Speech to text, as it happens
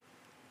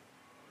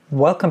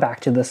Welcome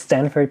back to the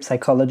Stanford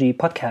Psychology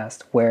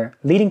Podcast, where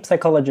leading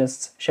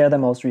psychologists share their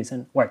most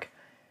recent work.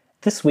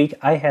 This week,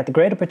 I had the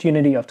great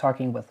opportunity of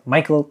talking with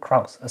Michael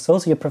Kraus,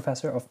 Associate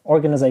Professor of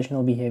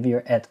Organizational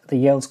Behavior at the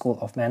Yale School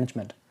of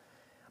Management.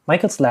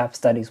 Michael's lab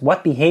studies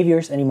what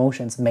behaviors and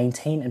emotions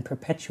maintain and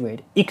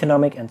perpetuate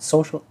economic and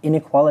social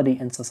inequality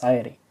in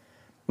society.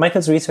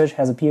 Michael's research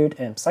has appeared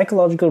in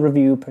Psychological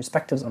Review,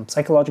 Perspectives on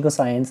Psychological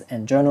Science,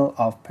 and Journal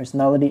of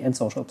Personality and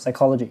Social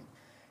Psychology.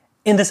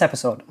 In this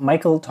episode,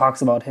 Michael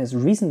talks about his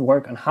recent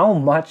work on how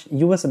much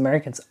US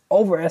Americans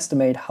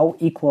overestimate how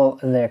equal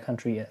their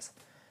country is.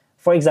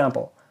 For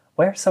example,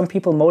 why are some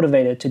people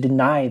motivated to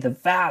deny the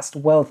vast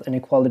wealth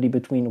inequality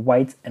between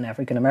whites and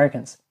African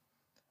Americans?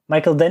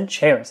 Michael then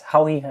shares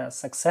how he has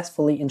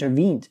successfully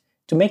intervened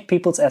to make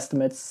people's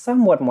estimates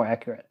somewhat more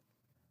accurate.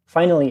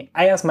 Finally,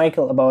 I asked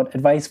Michael about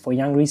advice for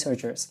young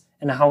researchers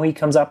and how he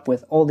comes up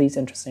with all these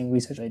interesting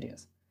research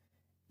ideas.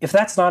 If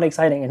that's not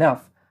exciting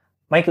enough,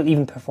 Michael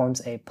even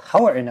performs a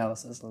power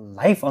analysis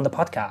live on the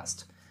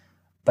podcast,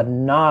 but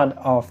not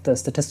of the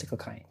statistical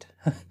kind.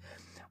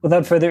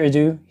 Without further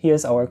ado,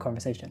 here's our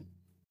conversation.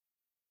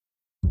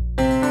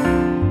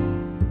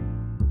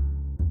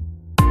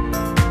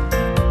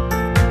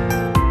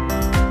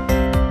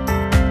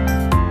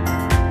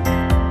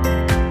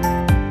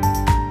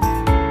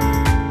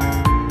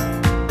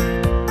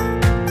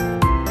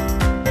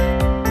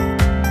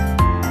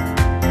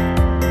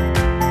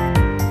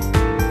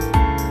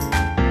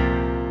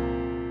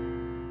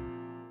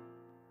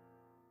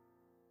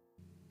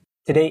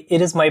 Today,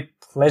 it is my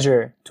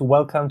pleasure to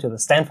welcome to the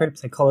Stanford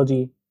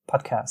Psychology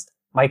Podcast,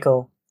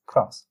 Michael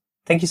Kraus.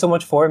 Thank you so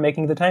much for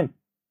making the time.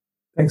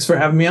 Thanks for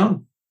having me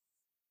on.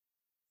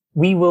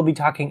 We will be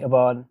talking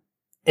about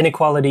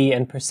inequality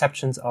and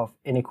perceptions of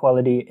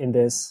inequality in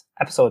this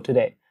episode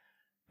today.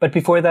 But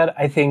before that,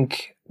 I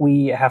think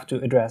we have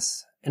to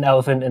address an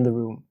elephant in the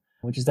room,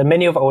 which is that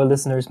many of our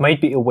listeners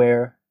might be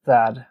aware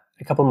that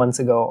a couple months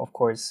ago, of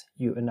course,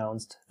 you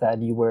announced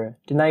that you were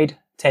denied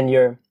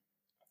tenure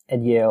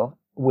at Yale,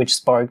 which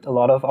sparked a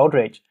lot of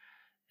outrage.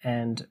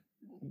 And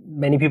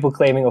many people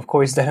claiming, of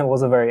course, that it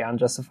was a very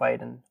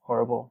unjustified and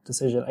horrible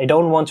decision. I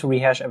don't want to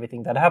rehash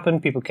everything that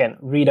happened. People can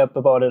read up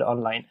about it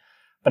online.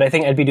 But I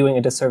think I'd be doing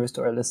a disservice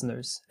to our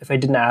listeners if I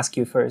didn't ask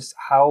you first,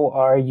 how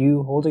are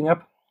you holding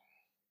up?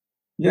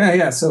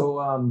 Yeah. So,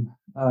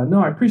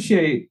 I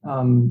appreciate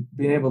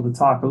being able to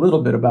talk a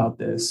little bit about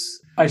this.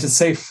 I should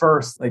say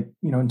first,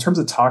 in terms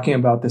of talking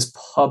about this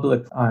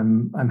public,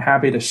 I'm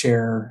happy to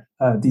share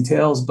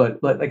details, but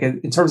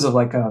in terms of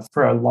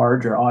for a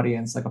larger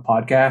audience, like a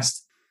podcast,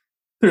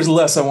 there's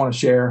less I want to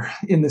share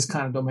in this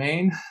kind of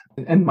domain.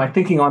 And my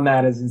thinking on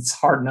that is it's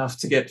hard enough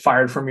to get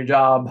fired from your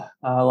job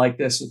like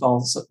this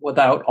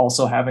without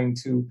also having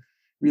to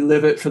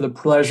relive it for the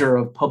pleasure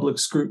of public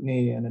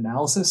scrutiny and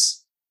analysis.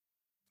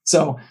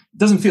 So it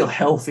doesn't feel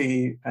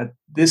healthy at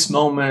this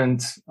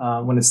moment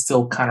when it's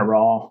still kind of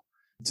raw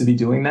to be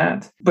doing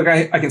that. But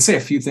I can say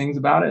a few things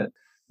about it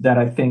that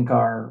I think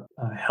are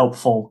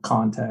helpful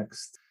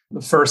context.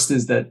 The first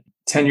is that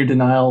tenure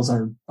denials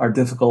are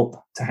difficult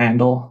to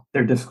handle.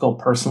 They're difficult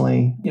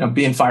personally.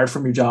 Being fired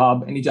from your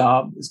job, any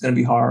job, is going to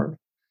be hard.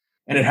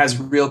 And it has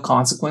real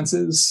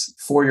consequences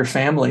for your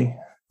family,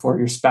 for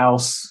your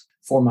spouse,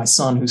 for my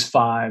son who's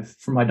 5,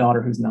 for my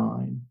daughter who's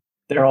 9.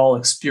 They're all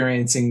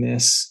experiencing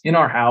this in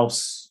our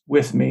house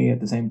with me at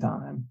the same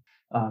time.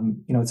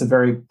 It's a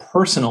very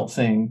personal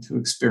thing to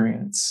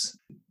experience.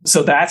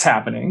 So that's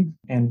happening,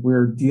 and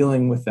we're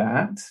dealing with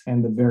that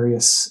and the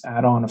various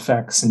add-on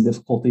effects and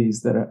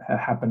difficulties that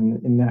happen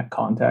in that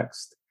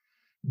context.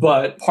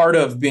 But part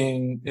of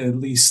being at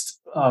least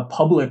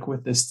public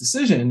with this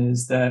decision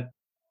is that,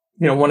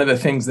 one of the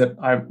things that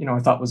I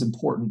thought was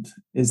important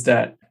is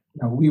that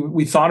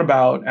we thought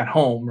about at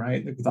home,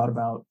 right? We thought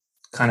about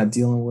kind of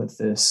dealing with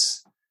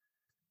this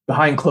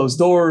behind closed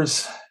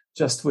doors,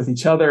 just with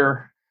each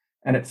other,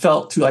 and it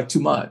felt too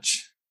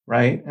much.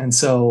 Right. And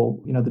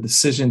so, the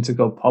decision to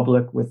go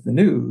public with the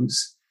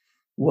news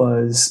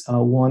was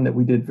one that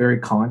we did very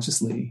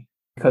consciously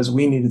because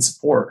we needed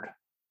support.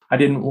 I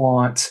didn't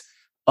want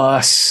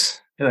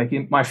us,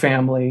 in my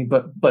family,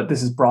 but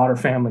this is broader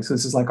family. So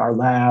this is like our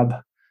lab,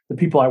 the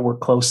people I work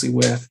closely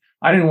with.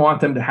 I didn't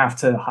want them to have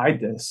to hide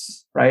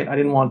this. Right. I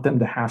didn't want them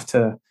to have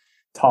to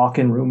talk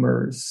in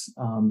rumors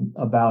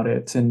about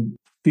it and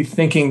be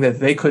thinking that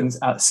they couldn't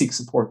seek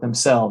support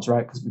themselves,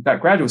 right? Because we've got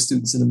graduate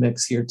students in the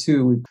mix here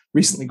too. We've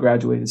recently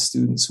graduated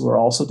students who are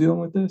also dealing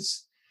with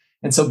this.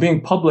 And so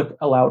being public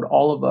allowed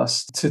all of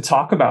us to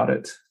talk about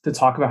it, to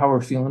talk about how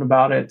we're feeling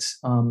about it.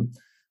 I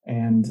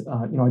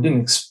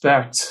didn't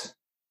expect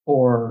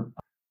or,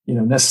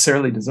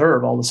 necessarily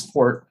deserve all the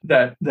support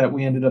that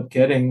we ended up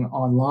getting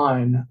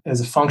online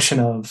as a function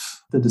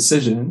of the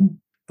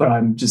decision. But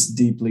I'm just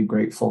deeply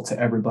grateful to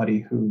everybody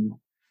who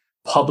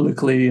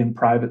publicly and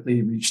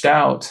privately reached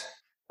out,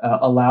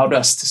 allowed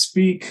us to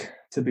speak,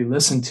 to be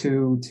listened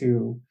to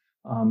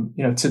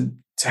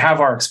have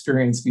our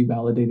experience be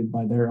validated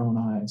by their own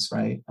eyes,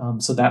 right?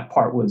 So that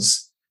part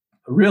was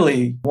a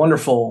really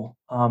wonderful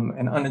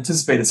and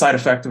unanticipated side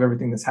effect of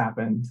everything that's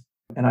happened.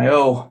 And I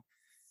owe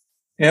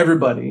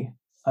everybody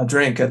a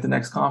drink at the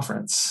next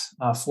conference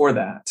for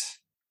that.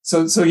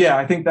 So yeah,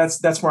 I think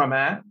that's where I'm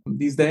at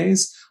these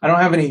days. I don't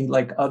have any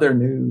like other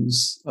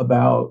news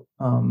about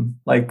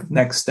like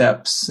next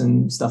steps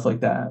and stuff like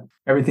that.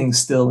 Everything's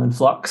still in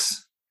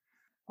flux.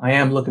 I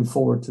am looking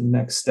forward to the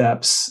next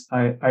steps.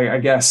 I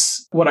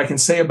guess what I can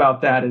say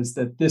about that is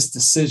that this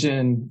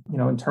decision,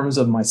 in terms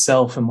of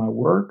myself and my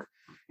work,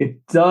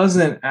 it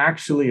doesn't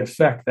actually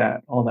affect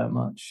that all that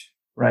much,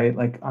 right?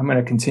 Like I'm going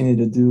to continue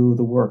to do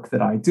the work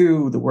that I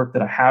do, the work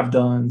that I have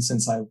done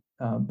since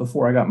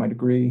before I got my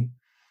degree.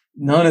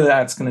 None of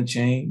that's going to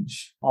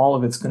change. All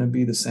of it's going to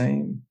be the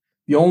same.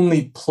 The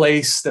only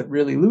place that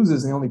really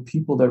loses, the only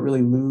people that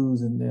really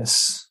lose in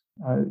this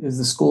is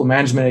the School of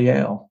Management at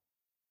Yale,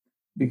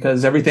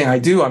 because everything I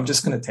do, I'm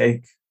just going to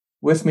take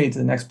with me to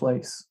the next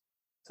place.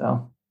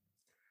 So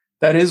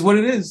that is what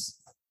it is.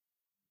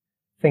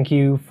 Thank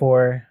you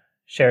for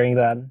sharing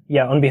that.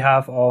 Yeah, on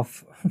behalf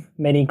of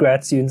many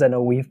grad students, I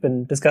know we've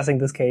been discussing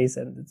this case,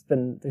 and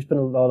there's been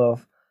a lot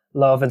of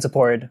love and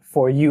support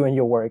for you and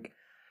your work,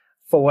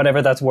 for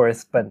whatever that's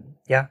worth. But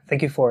yeah,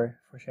 thank you for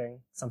sharing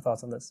some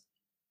thoughts on this.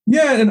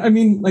 Yeah. And I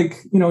mean, like,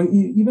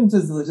 even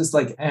to just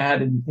like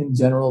add in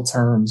general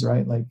terms,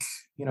 right? Like,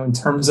 in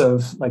terms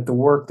of like the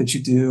work that you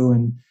do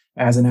and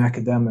as an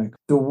academic,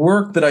 the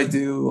work that I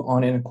do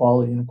on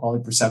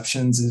inequality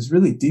perceptions is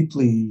really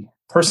deeply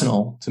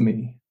personal to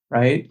me,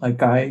 right?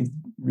 Like I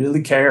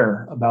really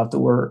care about the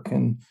work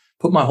and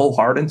put my whole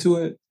heart into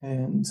it,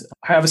 and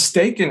I have a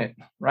stake in it,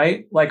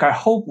 right? Like I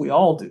hope we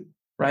all do.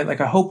 Right?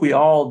 Like I hope we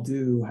all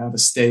do have a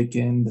stake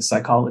in the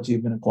psychology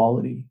of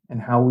inequality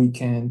and how we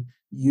can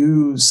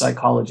use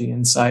psychology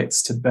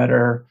insights to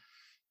better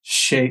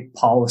shape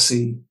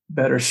policy,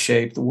 better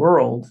shape the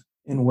world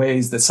in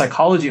ways that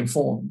psychology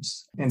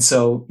informs. And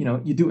so,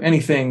 you do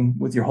anything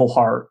with your whole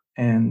heart,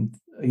 and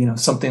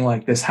something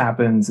like this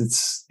happens,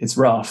 it's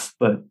rough,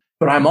 but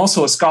I'm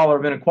also a scholar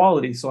of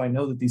inequality, so I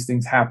know that these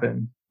things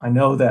happen. I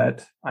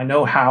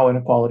know how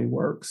inequality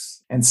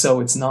works. And so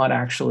it's not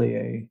actually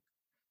a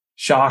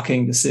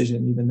shocking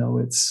decision, even though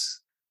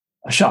it's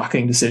a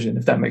shocking decision,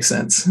 if that makes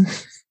sense.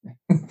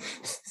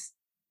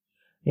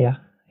 Yeah.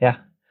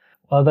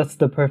 Well, that's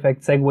the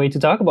perfect segue to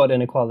talk about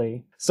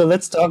inequality. So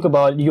let's talk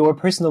about your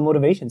personal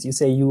motivations. You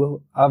say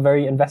you are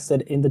very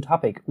invested in the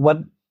topic.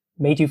 What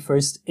made you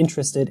first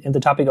interested in the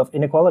topic of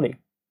inequality?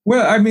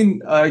 Well, I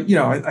mean,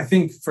 I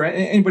think for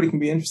anybody can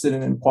be interested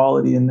in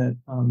inequality, and that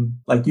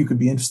like you could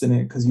be interested in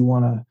it because you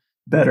want to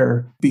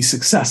better be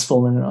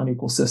successful in an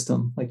unequal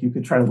system. Like you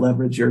could try to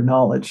leverage your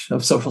knowledge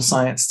of social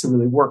science to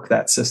really work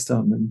that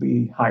system and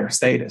be higher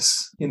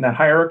status in that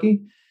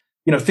hierarchy.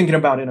 Thinking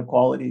about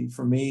inequality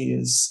for me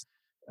is,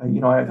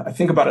 I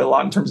think about it a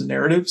lot in terms of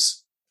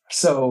narratives.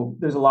 So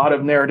there's a lot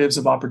of narratives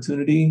of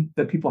opportunity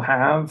that people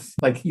have.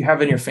 Like you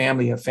have in your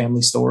family, you have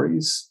family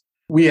stories.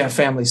 We have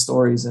family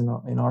stories in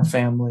our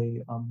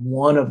family.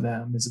 One of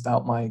them is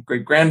about my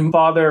great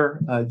grandfather,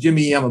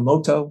 Jimmy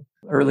Yamamoto,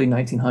 early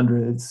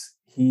 1900s.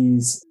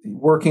 He's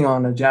working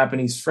on a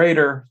Japanese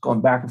freighter going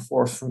back and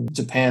forth from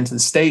Japan to the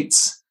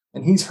States.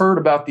 And he's heard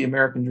about the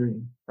American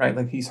dream, right?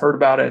 Like he's heard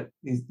about it.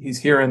 He's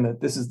hearing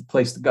that this is the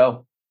place to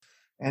go.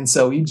 And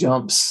so he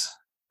jumps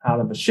out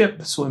of a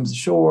ship, swims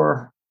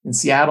ashore in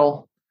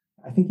Seattle.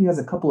 I think he has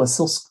a couple of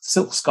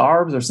silk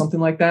scarves or something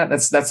like that.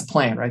 That's the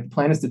plan, right? The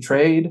plan is to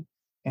trade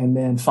and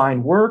then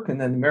find work, and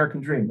then the American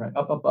dream, right?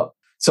 Up.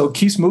 So it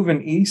keeps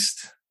moving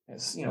east.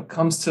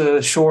 Comes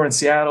to shore in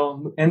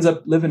Seattle, ends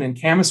up living in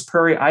Camas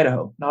Prairie,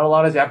 Idaho. Not a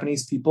lot of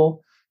Japanese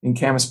people in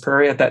Camas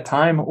Prairie at that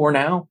time or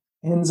now.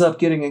 Ends up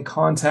getting in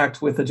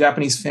contact with a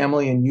Japanese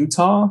family in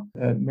Utah,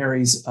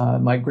 marries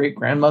my great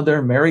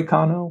grandmother, Mary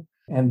Kano.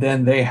 And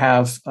then they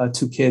have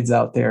 2 kids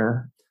out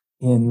there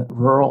in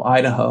rural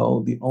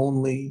Idaho, the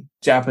only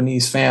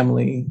Japanese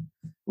family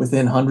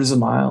within hundreds of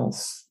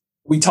miles.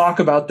 We talk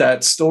about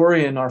that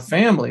story in our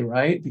family,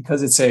 right?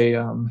 Because it's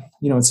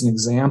it's an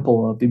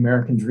example of the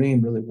American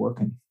dream really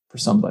working for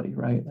somebody,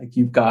 right? Like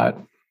you've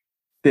got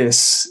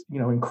this,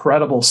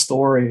 incredible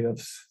story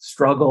of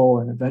struggle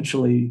and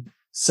eventually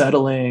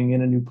settling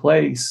in a new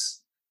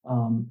place.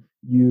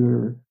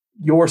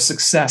 Your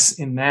success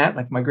in that,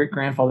 like my great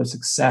grandfather's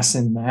success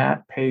in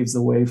that, paves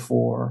the way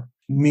for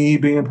me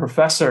being a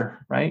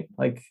professor, right?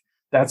 Like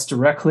that's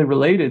directly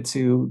related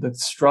to the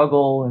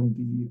struggle and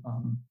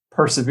the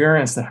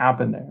perseverance that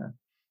happened there.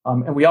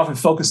 And we often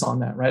focus on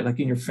that, right? Like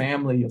in your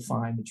family, you'll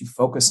find that you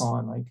focus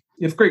on, like,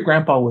 if great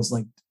grandpa was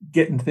like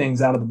getting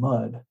things out of the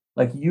mud,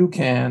 like you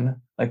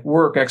can like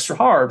work extra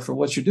hard for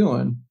what you're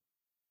doing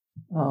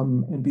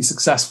and be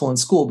successful in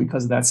school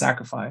because of that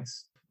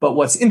sacrifice. But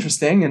what's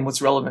interesting and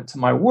what's relevant to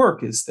my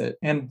work is that,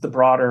 and the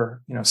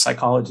broader,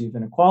 psychology of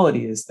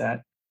inequality, is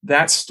that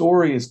that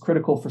story is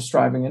critical for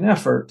striving and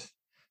effort.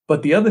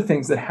 But the other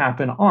things that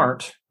happen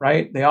aren't,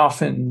 right? They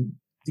often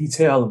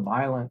detail a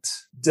violent,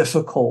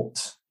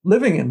 difficult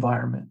living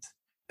environment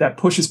that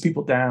pushes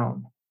people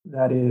down,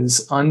 that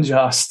is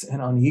unjust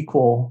and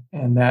unequal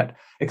and that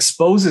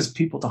exposes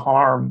people to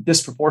harm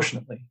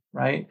disproportionately,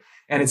 right?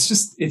 And it's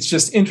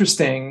just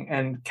interesting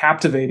and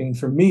captivating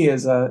for me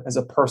as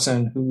a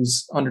person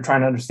who's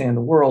trying to understand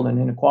the world and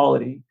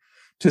inequality,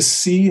 to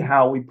see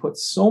how we put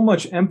so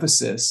much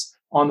emphasis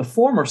on the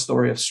former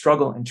story of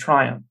struggle and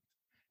triumph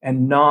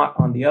and not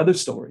on the other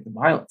story, the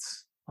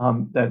violence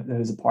that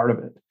is a part of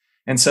it.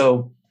 And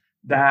so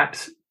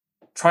that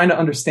trying to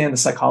understand the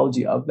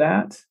psychology of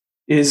that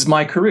is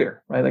my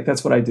career, right? Like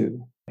that's what I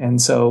do.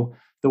 And so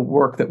the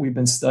work that we've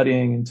been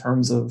studying in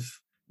terms of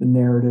the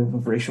narrative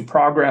of racial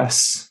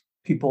progress,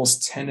 people's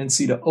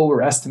tendency to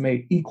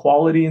overestimate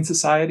equality in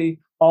society,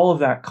 all of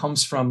that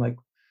comes from like,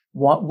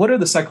 what are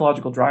the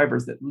psychological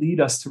drivers that lead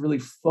us to really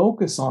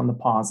focus on the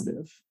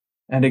positive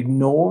and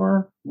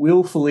ignore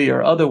willfully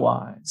or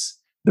otherwise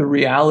the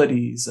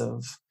realities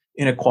of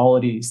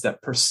inequalities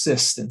that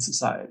persist in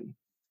society.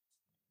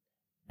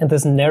 And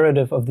this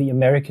narrative of the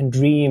American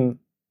dream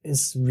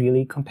is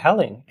really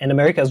compelling. And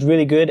America is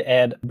really good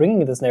at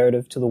bringing this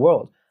narrative to the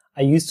world.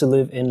 I used to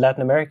live in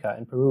Latin America,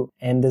 in Peru,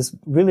 and this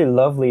really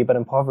lovely but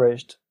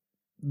impoverished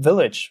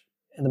village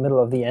in the middle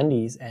of the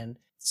Andes. And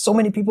so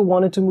many people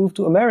wanted to move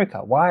to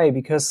America. Why?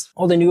 Because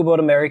all they knew about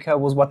America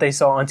was what they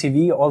saw on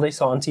TV. All they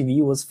saw on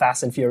TV was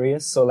Fast and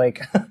Furious. So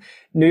like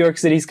New York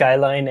City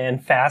skyline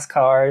and fast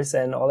cars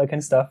and all that kind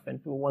of stuff. And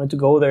people wanted to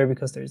go there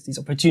because there's these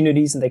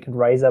opportunities and they can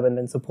rise up and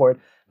then support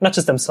not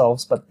just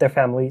themselves, but their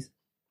families.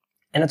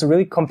 And it's a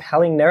really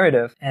compelling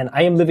narrative. And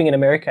I am living in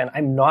America and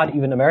I'm not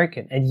even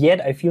American. And yet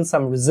I feel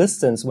some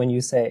resistance when you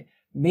say,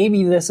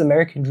 maybe this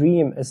American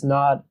dream is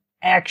not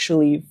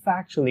actually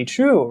factually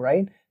true,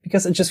 right?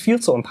 Because it just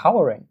feels so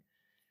empowering.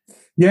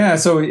 Yeah,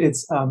 so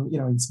it's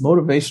it's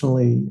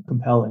motivationally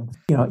compelling.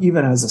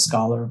 Even as a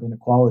scholar of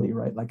inequality,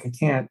 right? Like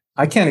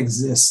I can't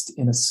exist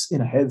in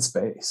a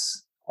headspace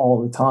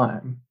all the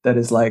time that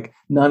is like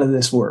none of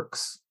this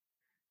works.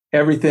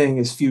 Everything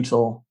is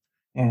futile,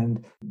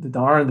 and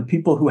the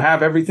people who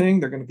have everything,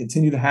 they're going to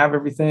continue to have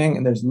everything,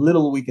 and there's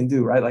little we can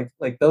do, right?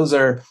 Like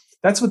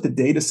that's what the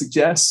data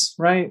suggests,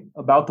 right,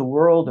 about the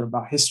world and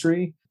about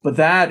history. But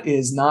that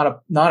is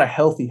not a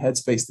healthy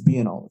headspace to be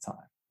in all the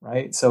time,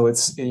 right? So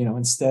it's,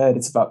 instead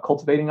it's about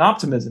cultivating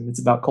optimism.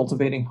 It's about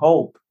cultivating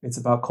hope. It's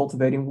about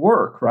cultivating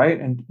work, right?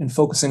 And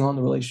focusing on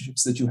the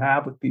relationships that you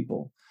have with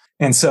people.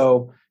 And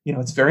so,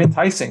 it's very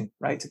enticing,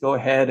 right, to go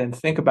ahead and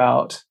think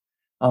about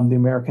the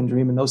American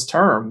dream in those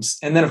terms.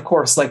 And then, of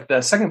course, like the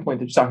second point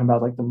that you're talking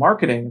about, like the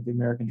marketing of the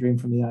American dream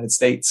from the United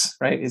States,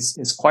 right,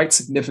 is quite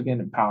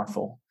significant and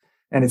powerful.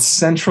 And it's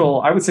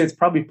central. I would say it's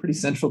probably pretty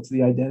central to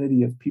the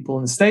identity of people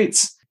in the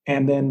States.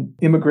 And then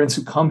immigrants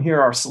who come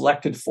here are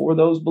selected for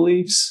those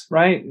beliefs,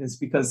 right? It's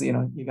because, you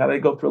got to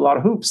go through a lot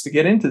of hoops to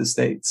get into the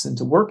States and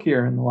to work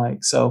here and the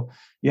like. So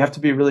you have to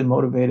be really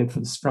motivated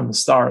from the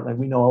start. Like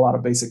we know a lot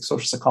of basic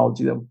social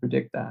psychology that would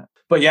predict that.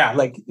 But yeah,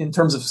 like in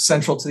terms of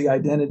central to the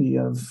identity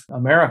of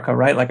America,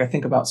 right? Like I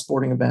think about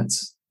sporting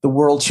events. The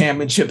World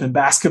Championship in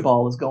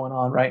basketball is going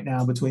on right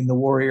now between the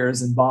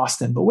Warriors and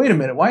Boston. But wait a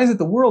minute, why is it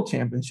the World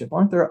Championship?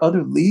 Aren't there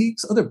other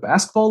leagues, other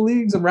basketball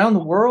leagues around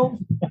the world?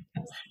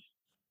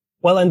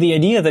 Well, and the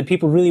idea that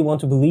people really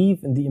want to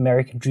believe in the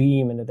American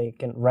dream and that they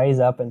can rise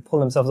up and pull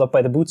themselves up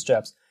by the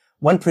bootstraps.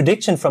 One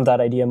prediction from that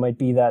idea might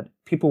be that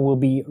people will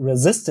be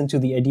resistant to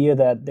the idea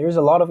that there's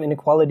a lot of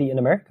inequality in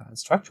America, and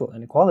structural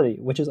inequality,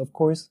 which is, of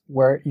course,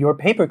 where your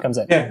paper comes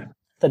in. Yeah.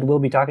 That we'll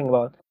be talking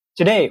about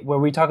today, where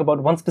we talk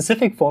about one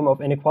specific form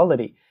of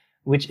inequality,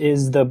 which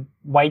is the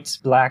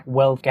white-black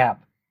wealth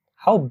gap.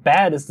 How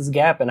bad is this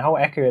gap and how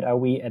accurate are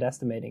we at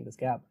estimating this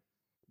gap?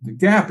 The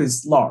gap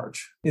is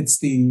large. It's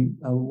the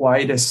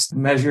widest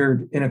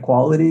measured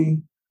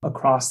inequality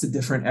across the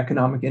different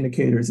economic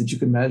indicators that you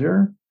can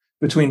measure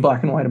between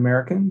Black and white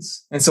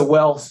Americans. And so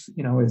wealth,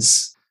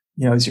 is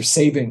your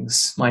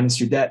savings minus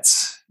your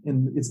debts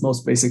in its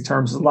most basic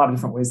terms. There's a lot of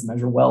different ways to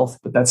measure wealth,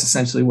 but that's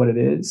essentially what it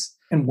is.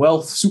 And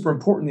wealth, super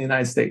important in the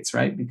United States,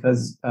 right?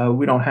 Because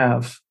we don't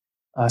have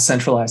a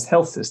centralized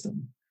health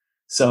system.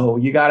 So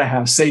you got to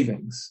have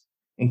savings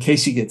in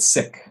case you get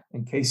sick,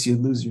 in case you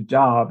lose your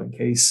job, in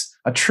case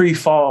a tree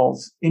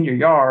falls in your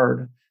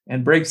yard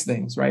and breaks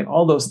things, right?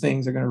 All those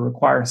things are going to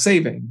require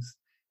savings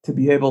to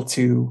be able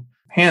to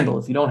handle.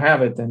 If you don't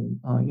have it, then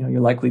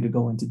you're likely to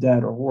go into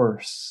debt or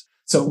worse.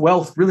 So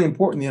wealth, really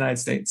important in the United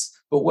States,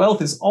 but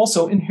wealth is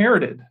also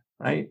inherited,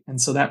 right?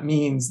 And so that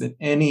means that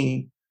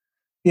any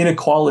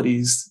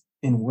inequalities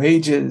in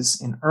wages,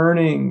 in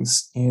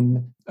earnings,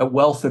 in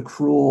wealth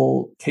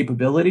accrual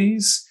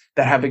capabilities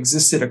that have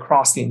existed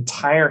across the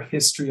entire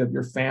history of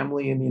your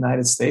family in the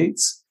United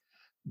States,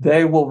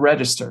 they will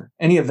register.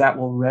 Any of that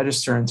will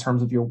register in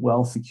terms of your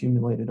wealth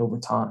accumulated over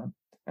time.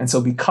 And so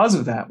because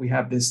of that, we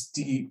have this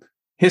deep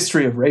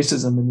history of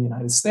racism in the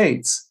United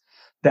States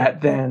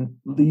that then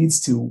leads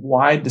to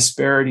wide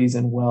disparities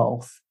in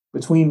wealth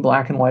between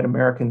Black and white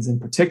Americans in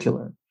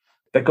particular,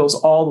 that goes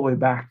all the way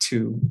back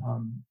to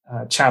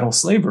chattel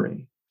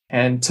slavery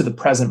and to the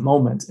present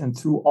moment and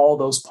through all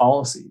those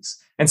policies.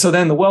 And so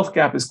then the wealth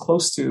gap is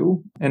close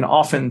to and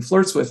often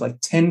flirts with like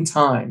 10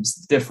 times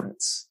the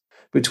difference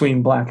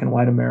between Black and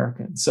white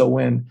Americans. So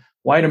when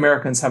white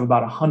Americans have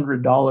about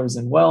 $100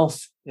 in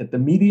wealth at the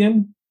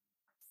median,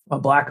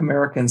 Black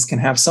Americans can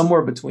have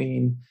somewhere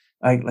between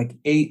like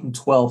 $8 and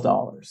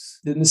 $12.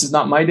 And this is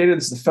not my data.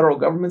 This is the federal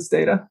government's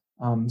data.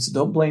 So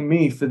don't blame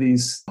me for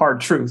these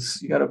hard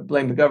truths. You got to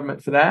blame the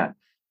government for that.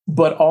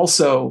 But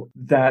also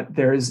that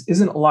there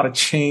isn't a lot of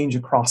change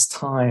across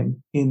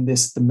time in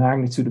the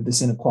magnitude of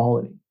this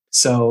inequality.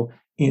 So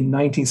in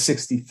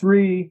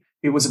 1963,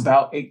 it was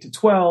about 8 to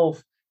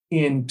 12.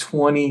 In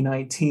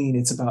 2019,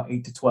 it's about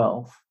 8 to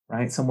 12,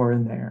 right? Somewhere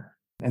in there.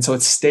 And so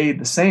it's stayed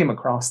the same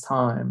across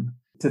time.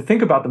 To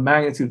think about the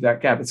magnitude of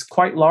that gap, it's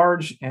quite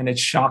large and it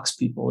shocks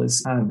people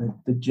is kind of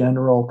the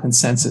general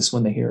consensus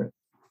when they hear it.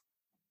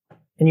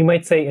 And you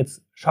might say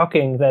it's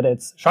shocking that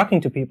it's shocking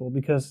to people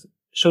because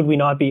should we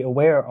not be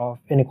aware of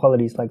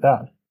inequalities like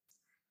that?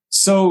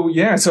 So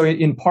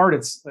in part,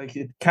 it's like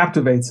it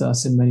captivates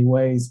us in many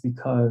ways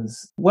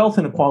because wealth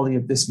inequality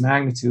of this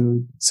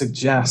magnitude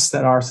suggests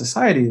that our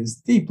society is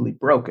deeply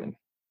broken,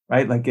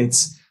 right? Like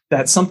it's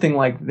that something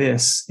like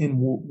this in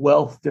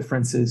wealth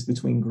differences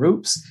between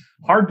groups,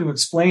 hard to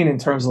explain in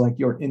terms of like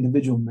your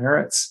individual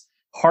merits,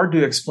 hard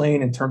to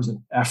explain in terms of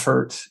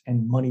effort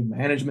and money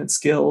management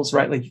skills,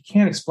 right? Like you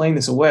can't explain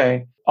this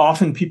away.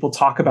 Often people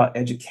talk about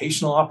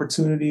educational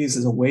opportunities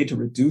as a way to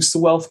reduce the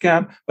wealth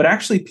gap, but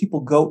actually people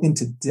go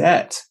into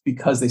debt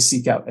because they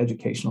seek out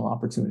educational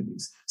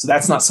opportunities. So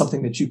that's not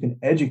something that you can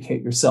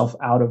educate yourself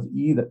out of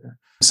either.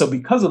 So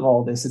because of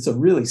all this, it's a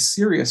really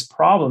serious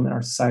problem in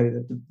our society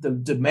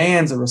that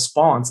demands a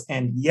response.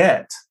 And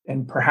yet,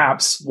 and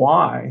perhaps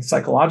why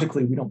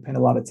psychologically we don't pay a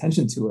lot of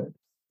attention to it.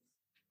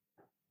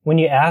 When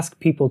you ask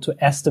people to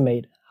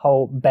estimate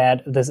how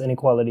bad this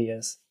inequality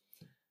is,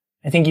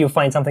 I think you'll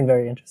find something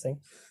very interesting.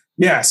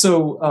 Yeah.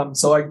 So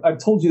I've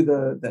told you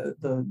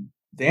the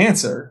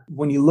answer.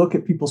 When you look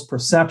at people's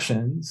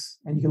perceptions,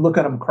 and you can look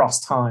at them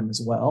across time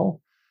as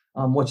well,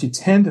 what you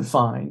tend to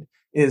find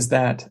is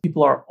that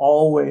people are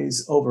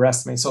always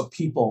overestimating. So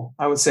people,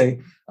 I would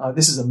say,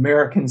 this is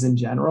Americans in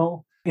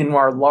general. In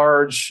our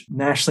large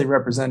nationally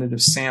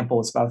representative sample,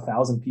 it's about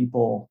 1,000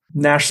 people,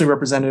 nationally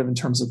representative in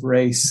terms of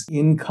race,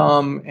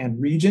 income,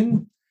 and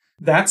region.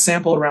 That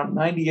sample, around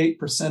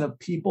 98% of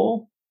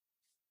people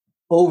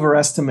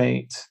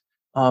overestimate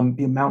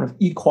the amount of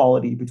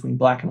equality between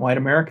Black and white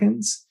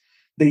Americans.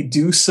 They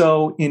do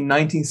so in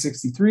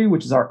 1963,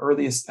 which is our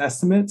earliest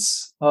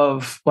estimates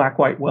of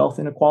Black-white wealth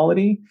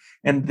inequality.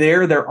 And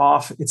they're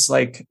off. It's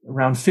like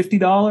around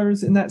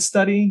 $50 in that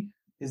study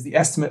is the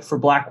estimate for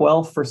Black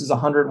wealth versus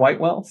 100 white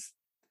wealth.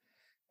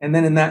 And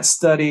then in that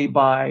study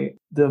by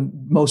the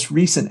most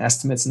recent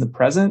estimates in the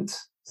present,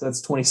 so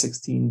that's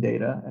 2016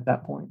 data at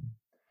that point,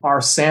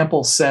 our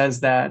sample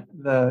says that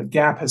the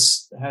gap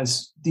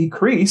has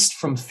decreased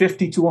from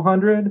 50 to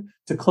 100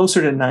 to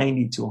closer to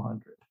 90 to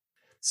 100.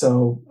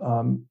 So,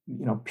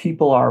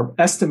 people are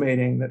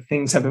estimating that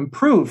things have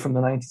improved from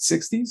the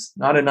 1960s,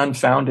 not an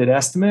unfounded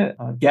estimate,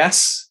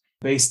 guess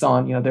based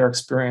on, their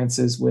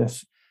experiences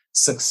with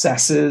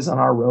successes on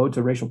our road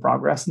to racial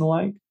progress and the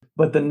like.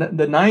 But the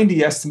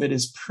 90 estimate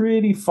is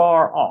pretty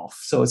far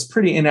off. So it's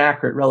pretty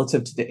inaccurate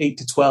relative to the 8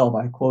 to 12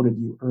 I quoted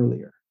you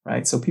earlier,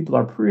 right? So people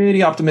are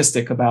pretty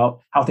optimistic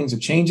about how things are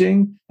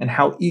changing and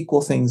how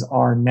equal things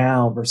are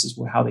now versus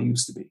how they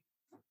used to be.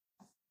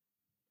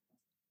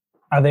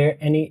 Are there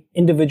any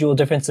individual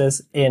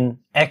differences in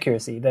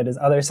accuracy? That is,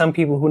 are there some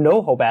people who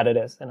know how bad it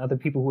is and other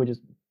people who are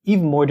just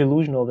even more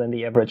delusional than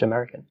the average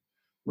American?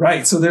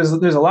 Right. So there's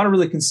a lot of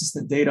really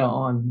consistent data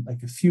on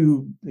like a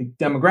few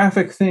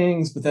demographic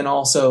things, but then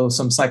also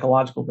some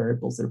psychological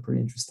variables that are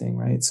pretty interesting,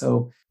 right?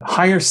 So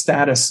higher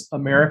status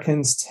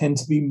Americans tend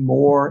to be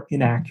more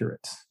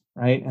inaccurate,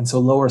 right? And so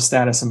lower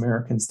status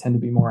Americans tend to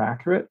be more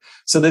accurate.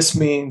 So this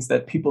means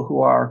that people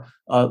who are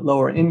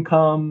lower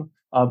income,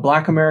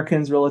 Black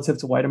Americans relative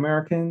to white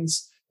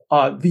Americans,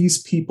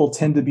 these people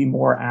tend to be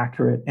more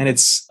accurate, and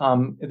it's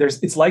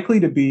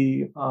likely to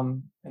be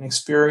an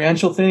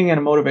experiential thing and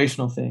a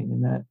motivational thing,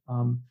 in that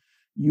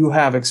you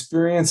have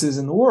experiences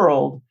in the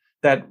world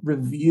that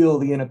reveal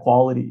the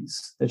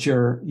inequalities that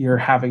you're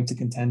having to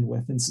contend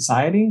with in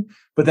society.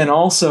 But then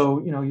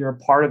also, you're a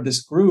part of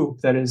this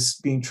group that is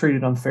being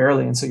treated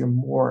unfairly, and so you're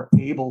more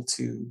able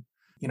to,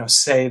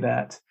 say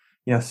that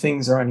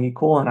things are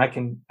unequal, and I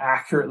can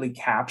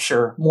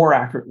more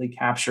accurately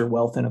capture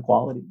wealth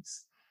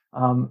inequalities.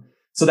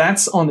 So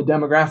that's on the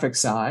demographic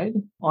side.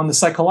 On the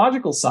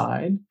psychological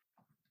side,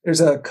 there's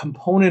a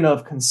component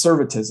of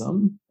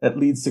conservatism that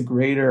leads to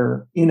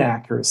greater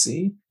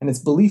inaccuracy, and it's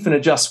belief in a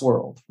just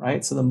world,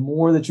 right? So the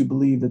more that you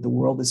believe that the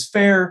world is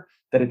fair,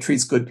 that it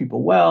treats good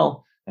people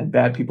well and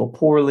bad people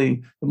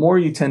poorly, the more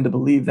you tend to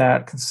believe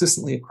that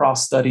consistently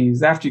across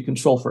studies. After you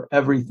control for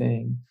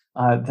everything,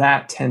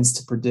 that tends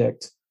to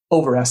predict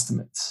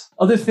overestimates.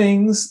 Other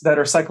things that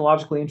are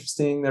psychologically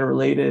interesting that are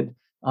related.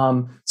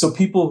 So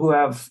people who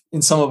have,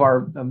 in some of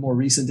our more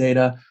recent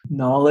data,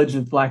 knowledge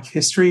of Black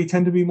history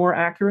tend to be more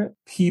accurate.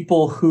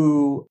 People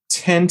who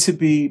tend to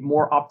be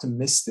more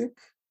optimistic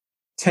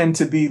tend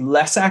to be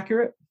less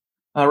accurate.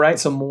 right?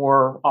 So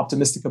more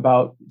optimistic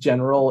about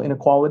general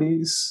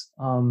inequalities.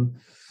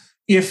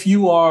 If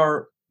you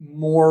are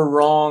more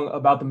wrong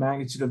about the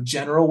magnitude of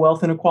general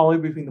wealth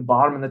inequality between the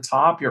bottom and the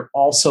top, you're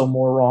also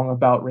more wrong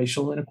about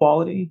racial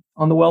inequality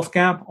on the wealth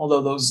gap,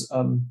 although those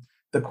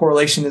the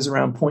correlation is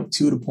around 0.2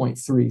 to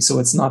 0.3. So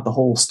it's not the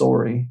whole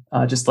story,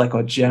 just like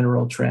a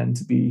general trend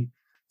to be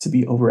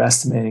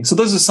overestimating. So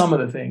those are some of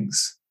the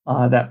things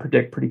that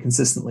predict pretty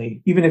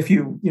consistently, even if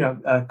you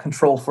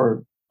control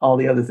for all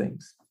the other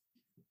things.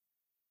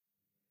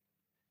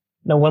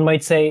 Now, one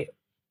might say,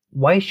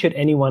 why should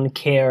anyone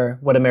care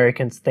what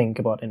Americans think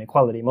about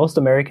inequality? Most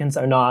Americans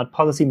are not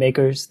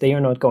policymakers. They are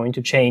not going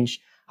to change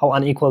how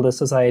unequal the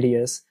society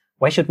is.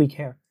 Why should we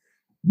care?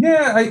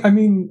 Yeah, I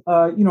mean,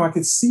 I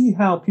could see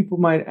how people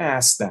might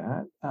ask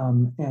that.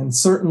 And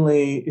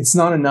certainly it's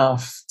not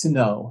enough to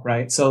know,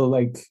 right? So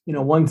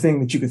one thing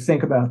that you could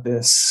think about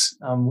this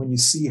when you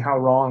see how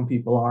wrong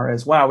people are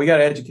is, wow, we got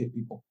to educate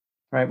people,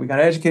 right? We got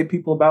to educate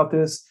people about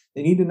this.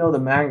 They need to know the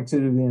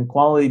magnitude of the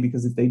inequality,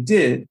 because if they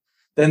did,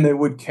 then they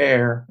would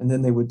care and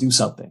then they would do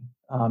something.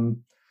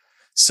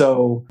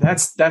 So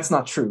that's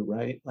not true,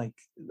 right? Like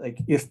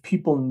if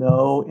people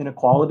know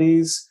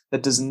inequalities,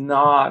 that does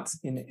not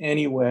in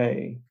any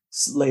way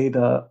lay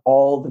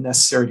all the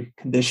necessary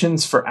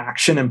conditions for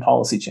action and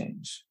policy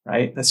change,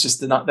 right?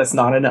 That's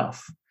not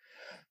enough.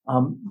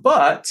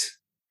 But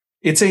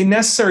it's a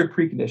necessary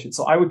precondition.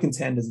 So I would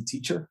contend as a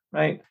teacher,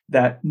 right,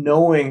 that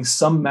knowing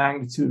some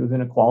magnitude of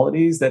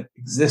inequalities that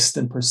exist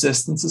and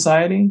persist in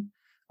society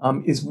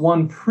is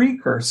one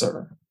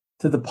precursor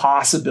to the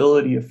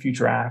possibility of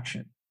future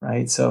action,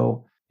 right?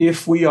 So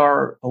if we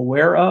are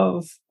aware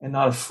of and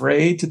not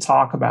afraid to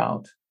talk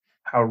about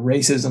how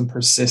racism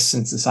persists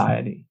in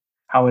society,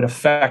 how it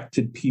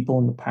affected people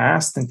in the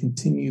past and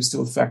continues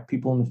to affect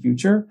people in the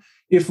future,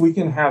 if we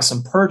can have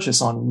some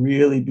purchase on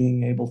really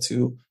being able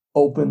to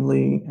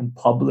openly and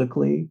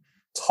publicly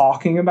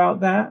talking about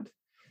that,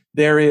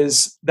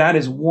 that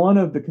is one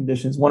of the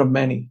conditions, one of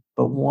many,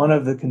 but one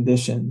of the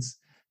conditions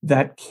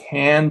that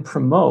can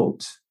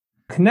promote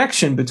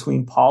connection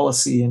between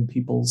policy and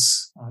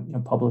people's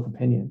public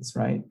opinions,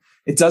 right?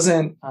 It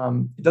doesn't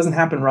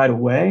happen right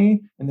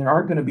away, and there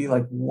aren't going to be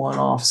like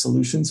one-off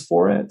solutions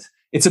for it.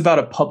 It's about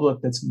a public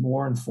that's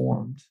more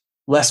informed,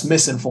 less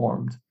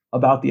misinformed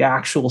about the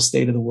actual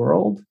state of the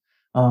world,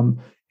 and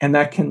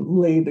that can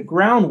lay the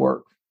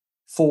groundwork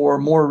for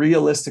more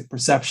realistic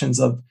perceptions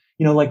of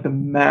the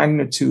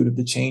magnitude of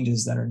the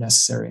changes that are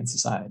necessary in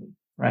society.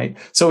 Right.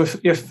 So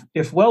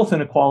if wealth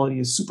inequality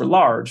is super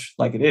large,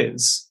 like it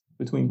is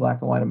between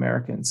Black and white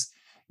Americans,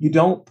 you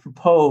don't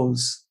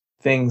propose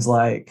things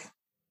like,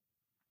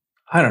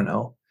 I don't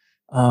know,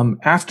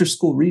 after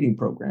school reading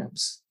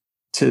programs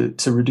to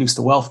reduce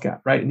the wealth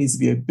gap. Right. It needs to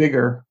be a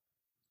bigger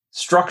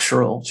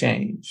structural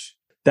change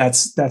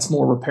that's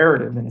more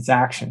reparative in its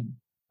action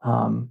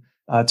to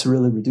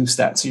really reduce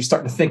that. So you're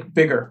starting to think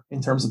bigger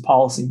in terms of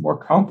policy, more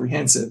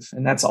comprehensive.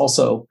 And that's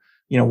also,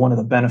 one of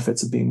the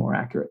benefits of being more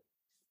accurate.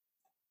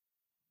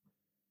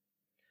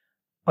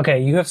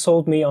 Okay, you have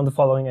sold me on the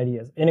following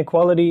ideas.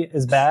 Inequality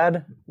is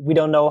bad. We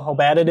don't know how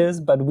bad it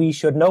is, but we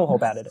should know how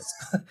bad it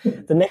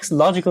is. The next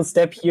logical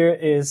step here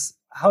is,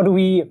 how do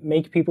we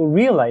make people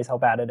realize how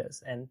bad it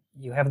is? And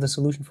you have the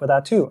solution for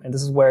that too. And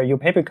this is where your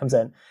paper comes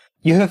in.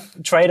 You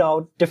have tried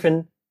out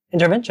different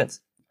interventions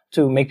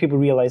to make people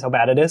realize how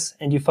bad it is,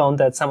 and you found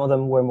that some of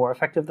them were more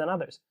effective than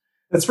others.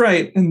 That's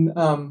right. And,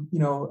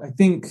 I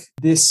think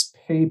this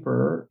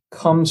paper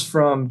comes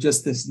from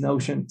just this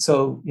notion.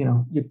 So,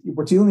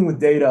 we're dealing with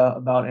data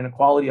about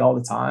inequality all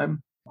the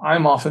time.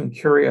 I'm often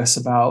curious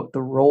about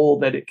the role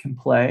that it can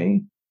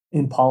play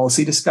in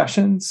policy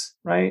discussions,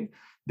 right?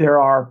 There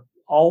are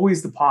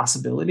always the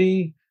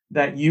possibility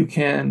that you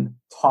can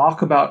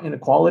talk about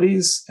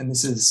inequalities, and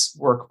this is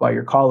work by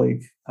your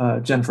colleague,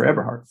 Jennifer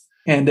Eberhardt,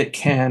 and it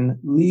can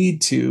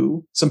lead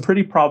to some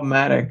pretty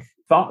problematic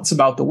thoughts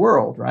about the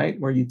world, right?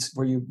 Where you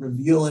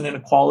reveal an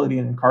inequality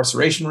in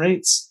incarceration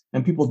rates,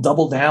 and people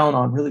double down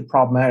on really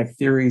problematic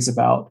theories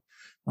about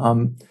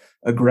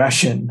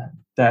aggression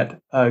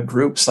that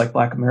groups like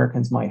Black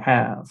Americans might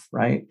have,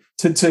 right?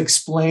 To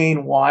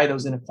explain why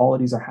those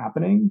inequalities are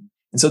happening.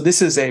 And so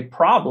this is a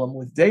problem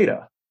with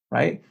data,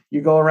 right?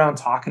 You go around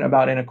talking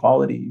about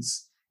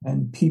inequalities,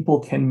 and people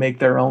can make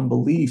their own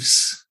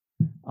beliefs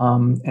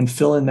and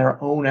fill in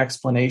their own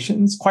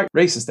explanations, quite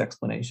racist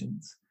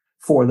explanations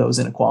for those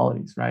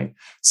inequalities, right?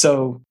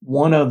 So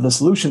one of the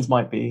solutions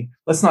might be,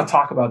 let's not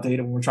talk about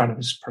data when we're trying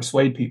to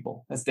persuade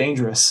people. That's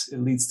dangerous.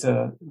 It leads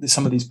to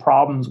some of these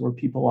problems where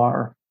people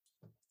are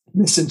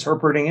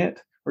misinterpreting it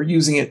or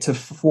using it to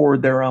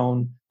forward their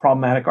own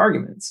problematic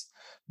arguments.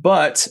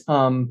 But,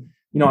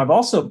 I've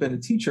also been a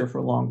teacher for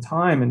a long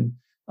time, and,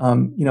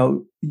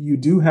 you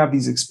do have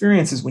these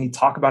experiences when you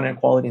talk about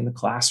inequality in the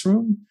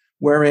classroom,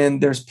 wherein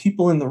there's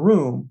people in the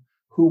room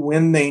who,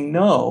 when they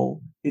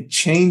know, it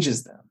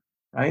changes them.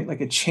 Right?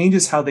 Like it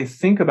changes how they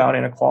think about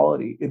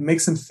inequality. It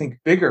makes them think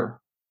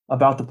bigger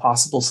about the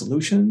possible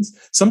solutions.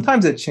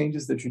 Sometimes it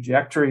changes the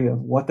trajectory of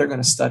what they're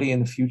going to study in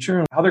the future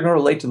and how they're going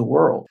to relate to the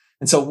world.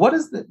 And so what are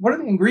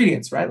the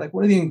ingredients, right? Like,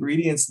 what are the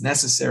ingredients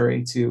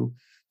necessary to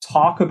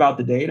talk about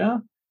the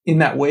data in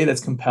that way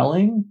that's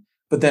compelling,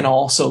 but then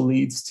also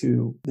leads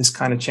to this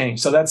kind of change?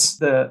 So that's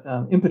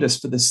the impetus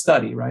for this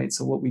study, right?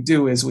 So what we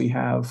do is we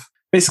have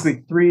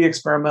basically 3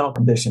 experimental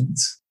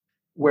conditions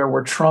where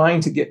we're trying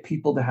to get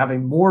people to have a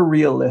more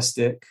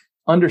realistic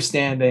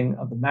understanding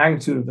of the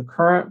magnitude of the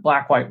current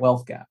black-white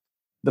wealth gap.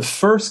 The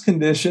first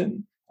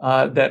condition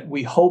that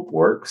we hope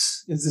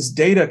works is this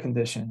data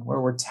condition, where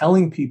we're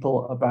telling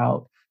people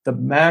about the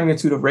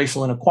magnitude of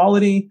racial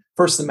inequality,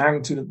 first the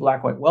magnitude of the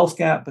black-white wealth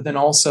gap, but then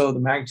also the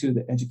magnitude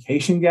of the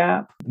education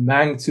gap, the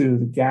magnitude of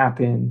the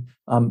gap in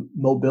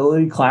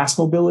mobility, class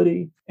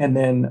mobility, and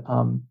then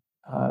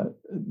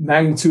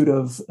magnitude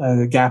of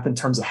the gap in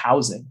terms of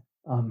housing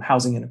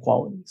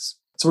inequalities.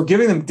 So we're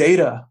giving them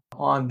data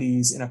on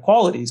these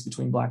inequalities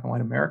between Black and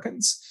white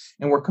Americans,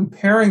 and we're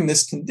comparing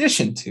this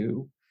condition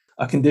to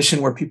a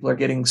condition where people are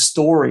getting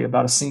story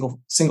about a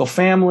single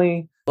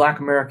family, Black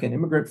American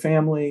immigrant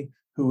family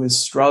who is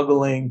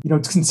struggling, to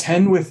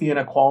contend with the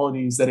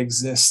inequalities that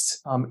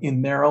exist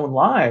in their own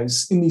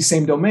lives in these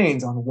same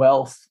domains, on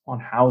wealth, on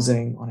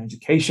housing, on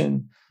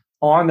education,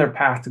 on their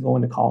path to go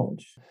into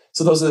college.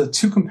 So those are the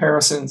 2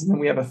 comparisons. And then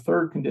we have a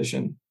third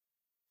condition.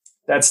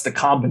 That's the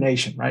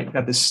combination, right? You've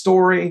got this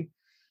story,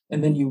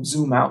 and then you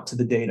zoom out to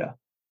the data.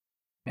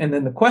 And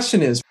then the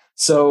question is,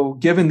 so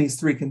given these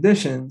 3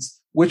 conditions,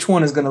 which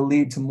one is going to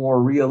lead to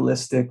more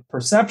realistic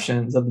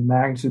perceptions of the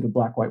magnitude of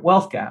black-white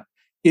wealth gap?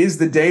 Is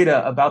the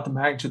data about the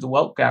magnitude of the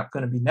wealth gap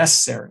going to be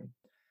necessary?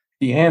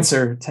 The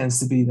answer tends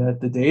to be that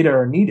the data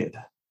are needed,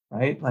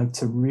 right? Like,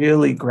 to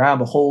really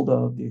grab a hold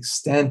of the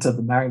extent of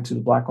the magnitude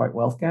of black-white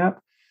wealth gap,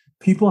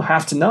 people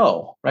have to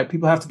know, right?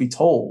 People have to be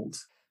told.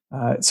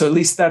 So at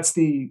least that's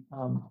the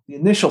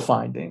initial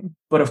finding.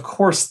 But of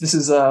course, this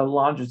is a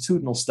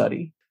longitudinal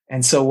study.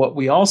 And so what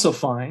we also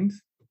find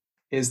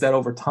is that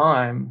over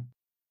time,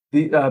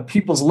 the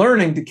people's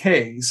learning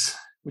decays,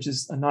 which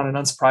is not an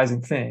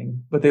unsurprising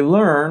thing. But they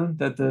learn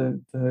that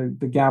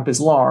the gap is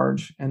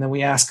large. And then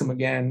we ask them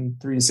again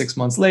 3 to 6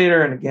 months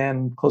later, and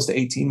again close to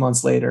 18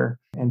 months later.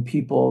 And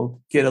people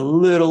get a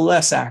little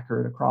less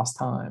accurate across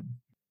time.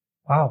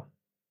 Wow.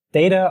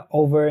 Data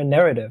over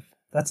narrative.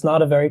 That's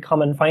not a very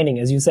common finding,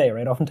 as you say,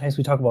 right? Oftentimes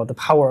we talk about the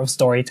power of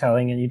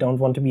storytelling, and you don't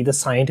want to be the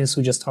scientist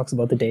who just talks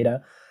about the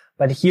data.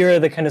 But here,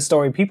 the kind of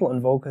story people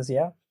invoke is,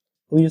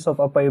 pull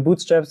yourself up by your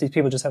bootstraps. These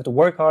people just have to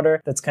work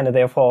harder. That's kind of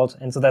their fault.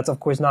 And so that's,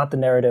 of course, not the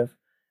narrative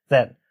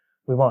that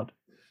we want.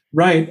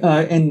 Right.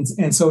 And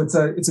so it's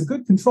a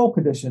good control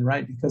condition,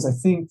 right? Because I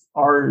think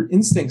our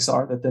instincts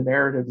are that the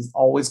narrative is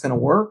always going to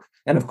work.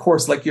 And of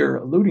course, like you're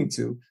alluding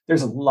to,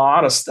 there's a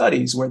lot of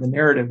studies where the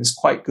narrative is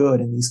quite good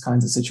in these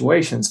kinds of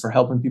situations for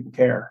helping people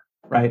care,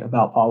 right,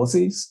 about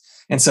policies.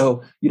 And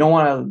so you don't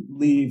want to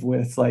leave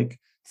with like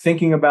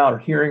thinking about or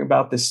hearing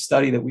about this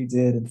study that we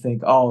did and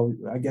think, oh,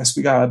 I guess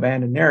we got to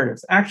abandon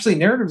narratives. Actually,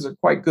 narratives are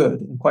quite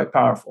good and quite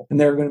powerful. And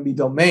there are going to be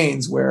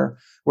domains where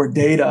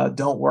data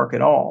don't work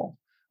at all.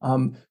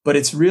 But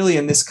it's really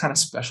in this kind of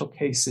special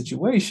case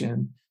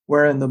situation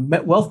wherein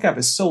the wealth gap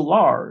is so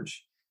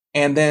large,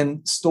 and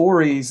then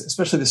stories,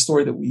 especially the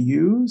story that we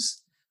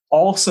use,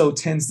 also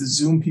tends to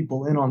zoom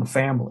people in on the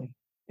family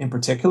in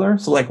particular.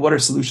 So like, what are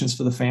solutions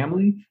for the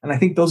family? And I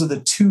think those are the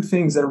 2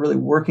 things that are really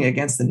working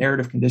against the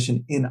narrative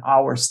condition in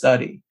our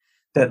study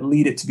that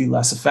lead it to be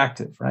less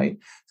effective, right?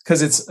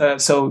 Because it's,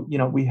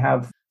 we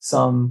have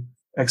some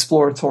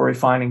exploratory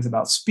findings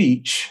about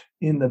speech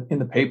in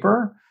the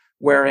paper,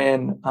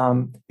 wherein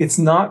it's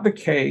not the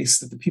case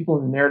that the people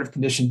in the narrative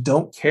condition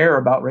don't care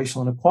about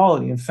racial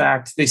inequality. In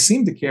fact, they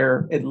seem to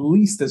care at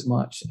least as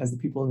much as the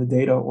people in the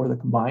data or the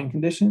combined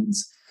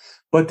conditions,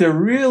 but they're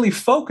really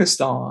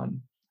focused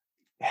on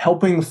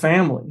helping the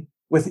family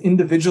with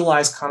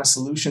individualized kind of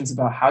solutions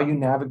about how you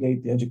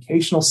navigate the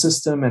educational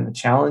system and the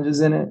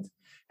challenges in it,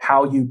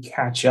 how you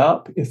catch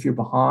up if you're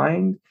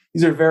behind.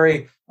 These are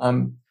very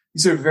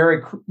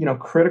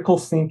critical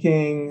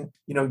thinking,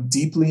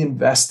 deeply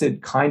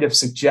invested kind of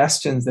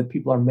suggestions that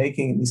people are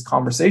making in these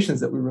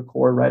conversations that we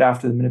record right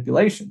after the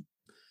manipulation.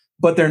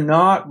 But they're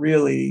not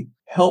really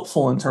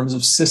helpful in terms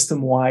of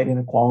system-wide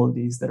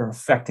inequalities that are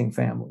affecting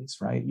families,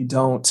 right? You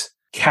don't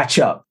catch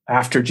up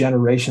after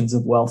generations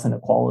of wealth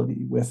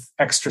inequality with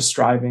extra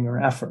striving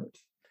or effort.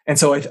 And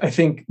so I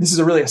think this is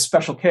a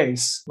special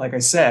case, like I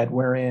said,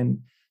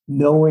 wherein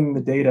knowing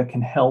the data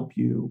can help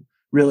you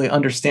really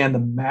understand the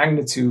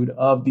magnitude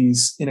of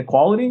these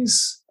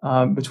inequalities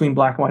between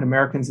Black and white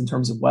Americans in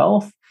terms of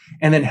wealth,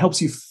 and then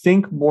helps you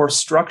think more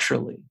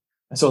structurally.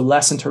 So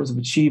less in terms of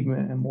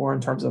achievement and more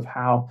in terms of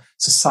how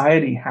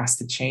society has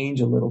to change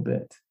a little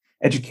bit.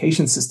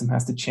 Education system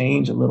has to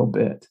change a little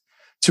bit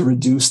to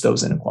reduce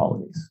those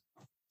inequalities.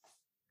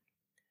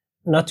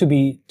 Not to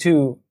be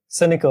too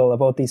cynical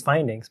about these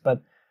findings,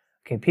 but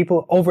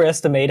people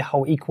overestimate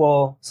how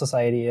equal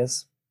society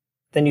is.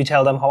 Then you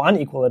tell them how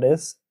unequal it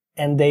is,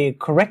 and they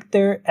correct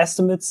their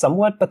estimates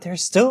somewhat, but they're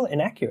still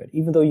inaccurate,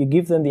 even though you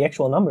give them the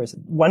actual numbers.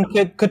 One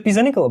could be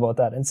cynical about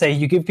that and say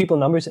you give people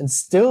numbers and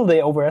still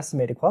they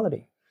overestimate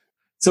equality.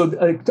 So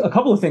a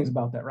couple of things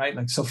about that, right?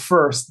 Like, so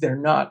first, they're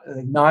not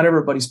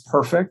everybody's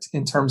perfect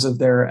in terms of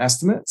their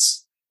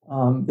estimates.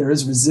 There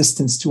is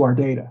resistance to our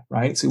data,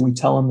 right? So we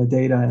tell them the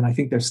data, and I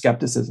think there's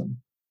skepticism,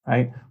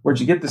 right? Where'd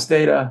you get this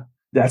data?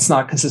 That's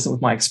not consistent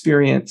with my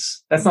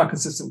experience. That's not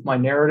consistent with my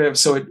narrative.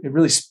 So it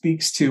really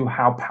speaks to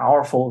how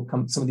powerful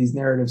some of these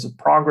narratives of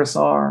progress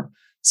are,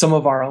 some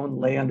of our own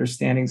lay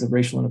understandings of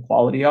racial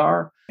inequality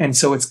are. And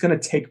so it's going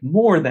to take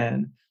more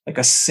than like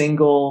a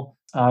single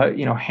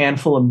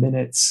handful of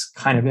minutes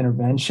kind of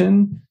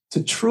intervention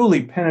to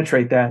truly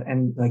penetrate that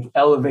and like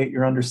elevate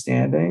your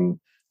understanding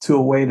to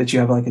a way that you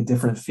have like a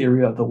different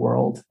theory of the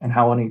world and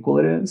how unequal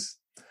it is.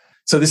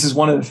 So this is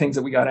one of the things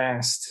that we got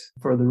asked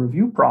for the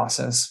review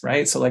process,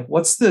 right? So like,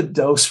 what's the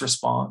dose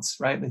response,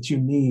 right, that you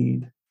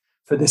need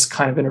for this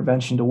kind of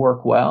intervention to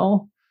work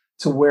well,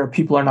 to where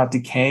people are not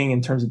decaying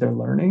in terms of their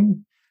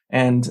learning?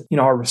 And,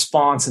 our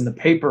response in the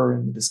paper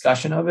and the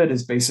discussion of it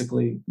is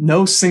basically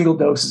no single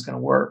dose is going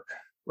to work.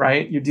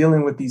 Right? You're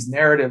dealing with these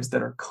narratives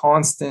that are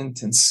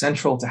constant and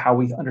central to how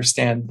we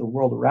understand the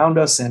world around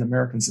us and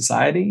American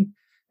society.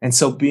 And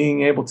so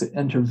being able to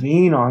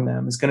intervene on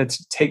them is going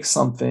to take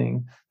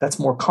something that's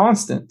more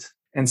constant.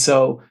 And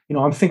so,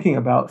 I'm thinking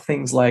about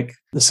things like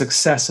the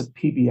success of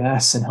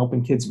PBS and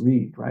helping kids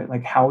read, right?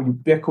 Like how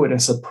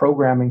ubiquitous a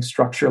programming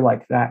structure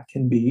like that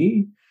can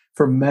be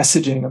for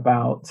messaging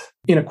about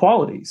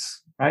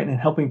inequalities, right? And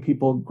helping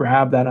people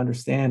grab that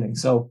understanding.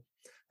 So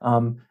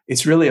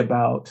it's really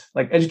about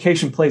like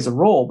education plays a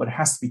role, but it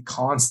has to be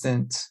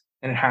constant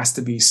and it has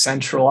to be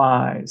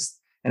centralized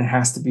and it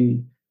has to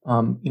be,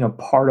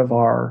 part of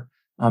our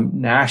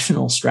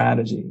national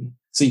strategy.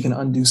 So you can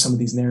undo some of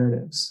these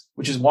narratives,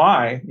 which is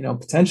why,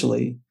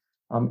 potentially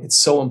it's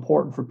so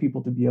important for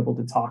people to be able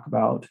to talk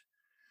about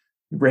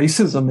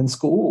racism in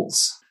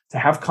schools, to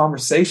have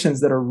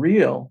conversations that are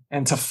real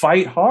and to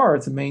fight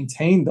hard to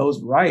maintain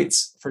those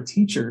rights for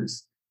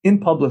teachers in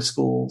public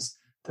schools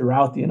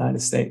throughout the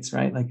United States,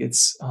 right? Like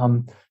it's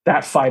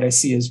that fight I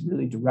see is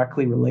really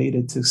directly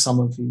related to some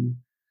of the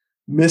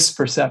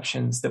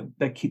misperceptions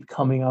that keep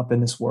coming up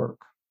in this work.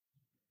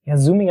 Yeah,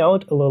 zooming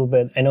out a little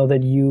bit, I know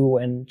that you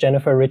and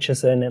Jennifer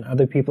Richardson and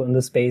other people in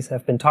the space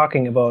have been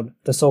talking about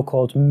the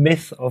so-called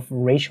myth of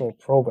racial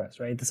progress,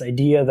 right? This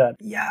idea that,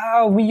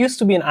 we used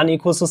to be an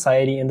unequal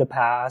society in the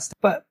past,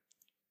 but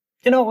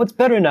it's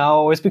better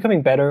now, or it's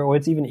becoming better, or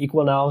it's even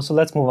equal now, so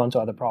let's move on to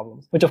other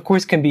problems. Which of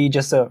course can be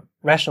just a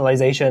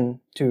rationalization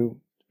to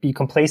be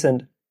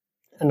complacent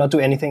and not do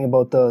anything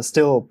about the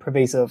still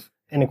pervasive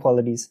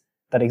inequalities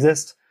that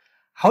exist.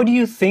 How do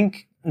you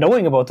think,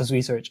 knowing about this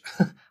research,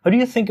 how do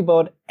you think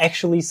about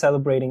actually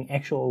celebrating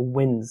actual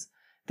wins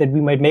that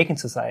we might make in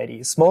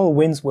society? Small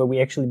wins where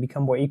we actually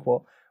become more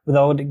equal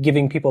without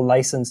giving people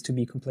license to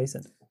be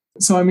complacent.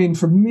 So,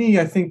 for me,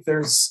 I think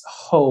there's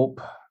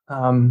hope.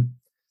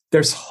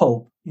 There's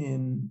hope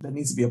that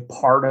needs to be a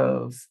part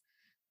of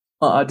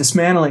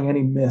dismantling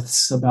any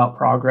myths about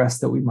progress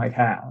that we might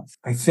have.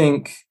 I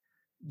think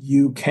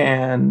you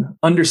can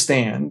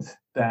understand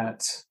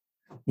that,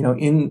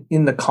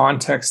 in the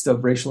context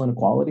of racial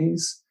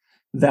inequalities,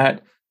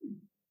 that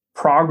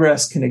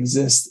progress can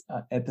exist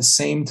at the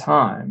same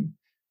time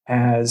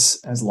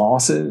as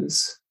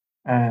losses,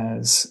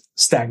 as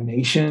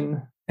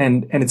stagnation.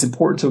 And it's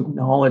important to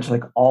acknowledge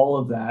like all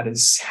of that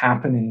is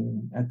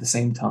happening at the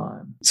same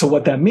time. So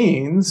what that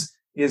means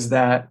is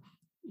that,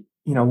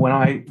 when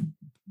I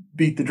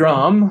beat the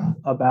drum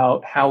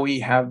about how we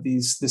have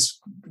this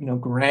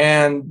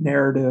grand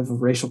narrative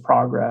of racial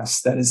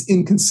progress that is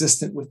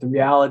inconsistent with the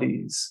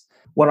realities,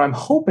 what I'm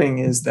hoping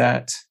is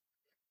that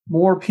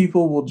more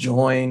people will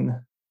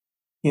join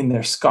in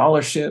their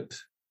scholarship,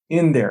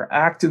 in their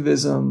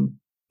activism,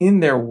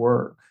 in their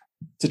work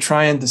to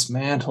try and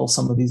dismantle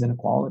some of these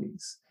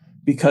inequalities.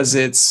 Because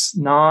it's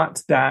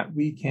not that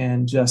we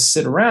can just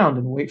sit around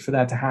and wait for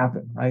that to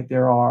happen, right?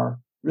 There are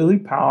really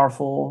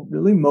powerful,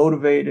 really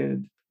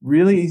motivated,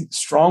 really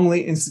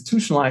strongly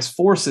institutionalized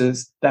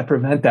forces that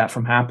prevent that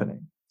from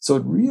happening. So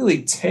it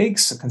really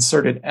takes a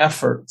concerted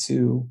effort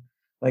to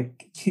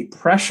keep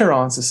pressure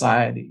on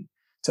society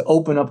to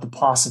open up the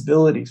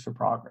possibilities for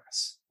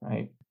progress,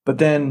 right? But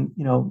then,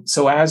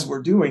 so as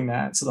we're doing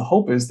that, so the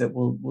hope is that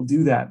we'll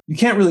do that. You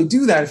can't really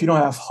do that if you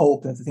don't have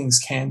hope that things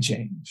can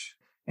change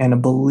and a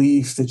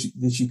belief that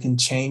you can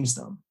change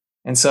them.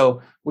 And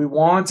so we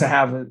want to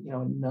have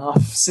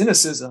enough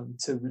cynicism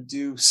to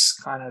reduce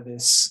kind of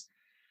this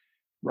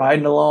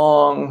riding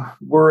along,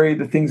 worried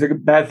that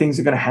bad things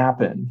are going to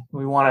happen.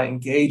 We want to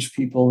engage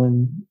people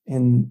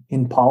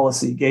in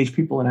policy, engage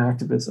people in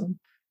activism.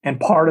 And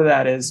part of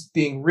that is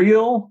being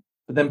real,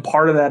 but then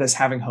part of that is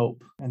having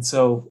hope. And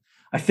so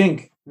I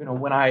think,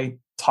 when I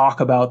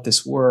talk about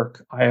this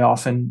work, I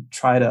often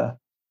try to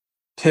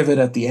pivot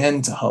at the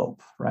end to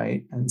hope,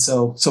 right? And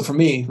so for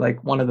me,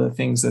 like one of the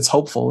things that's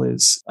hopeful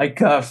is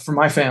for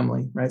my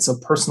family, right? So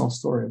personal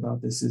story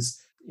about this is,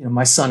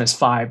 my son is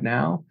 5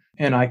 now,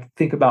 And I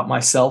think about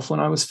myself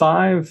when I was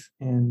 5,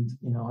 and,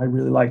 I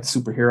really liked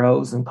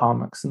superheroes and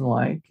comics and the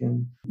like.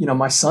 And,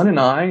 my son and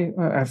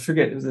I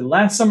forget, it was the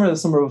last summer or the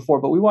summer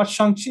before, but we watched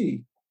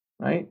Shang-Chi,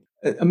 right?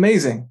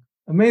 Amazing,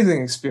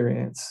 amazing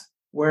experience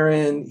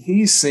wherein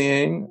he's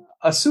seeing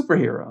a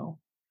superhero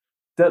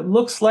that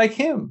looks like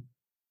him.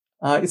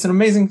 It's an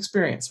amazing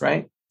experience,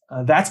 right?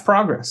 That's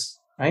progress,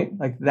 right?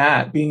 Like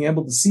that, being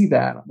able to see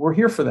that. We're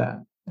here for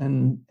that.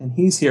 And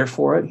he's here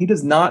for it. He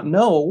does not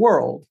know a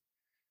world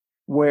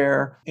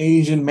where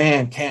Asian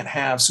man can't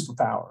have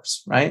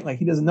superpowers, right? Like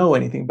he doesn't know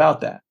anything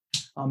about that.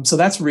 So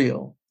that's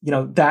real.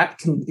 That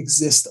can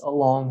exist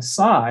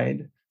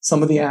alongside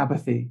some of the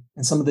apathy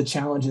and some of the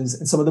challenges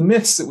and some of the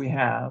myths that we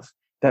have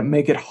that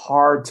make it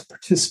hard to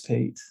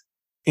participate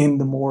in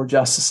the more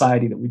just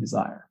society that we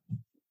desire.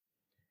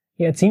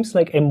 Yeah, it seems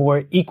like a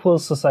more equal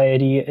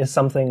society is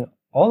something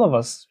all of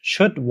us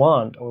should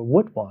want or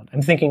would want.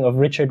 I'm thinking of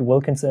Richard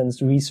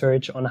Wilkinson's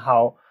research on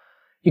how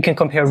you can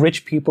compare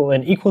rich people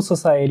in equal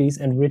societies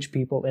and rich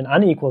people in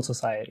unequal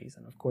societies.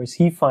 And of course,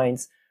 he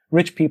finds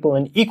rich people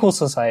in equal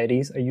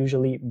societies are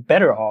usually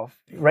better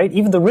off, right?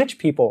 Even the rich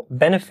people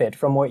benefit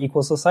from more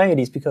equal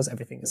societies because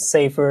everything is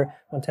safer.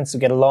 One tends to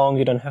get along.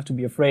 You don't have to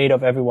be afraid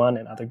of everyone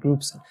and other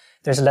groups.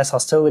 There's less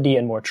hostility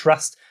and more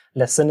trust,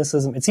 less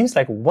cynicism. It seems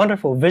like a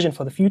wonderful vision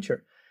for the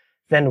future.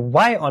 Then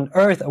why on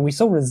earth are we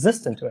so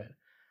resistant to it?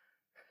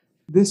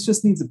 This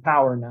just needs a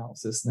power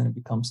analysis, and then it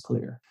becomes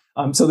clear.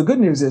 So the good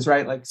news is,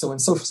 right, like, so in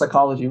social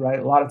psychology, right,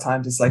 a lot of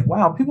times it's like,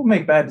 wow, people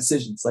make bad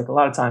decisions. Like a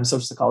lot of times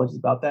social psychology is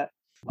about that.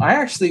 I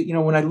actually,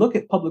 when I look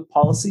at public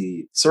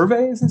policy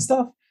surveys and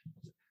stuff,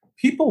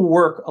 people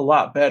work a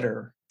lot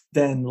better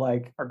than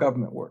like our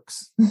government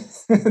works,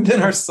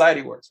 than our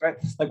society works, right?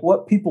 Like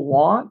what people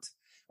want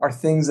are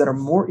things that are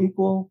more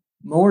equal,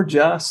 more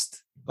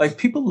just. Like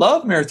people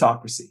love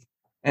meritocracy.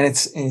 And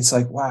it's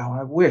like, wow,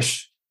 I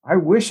wish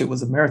it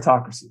was a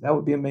meritocracy. That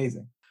would be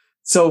amazing.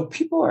 So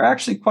people are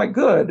actually quite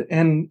good.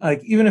 And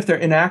like, even if they're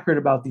inaccurate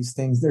about these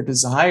things, their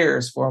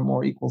desires for a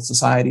more equal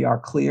society are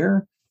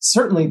clear.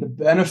 Certainly the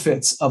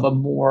benefits of a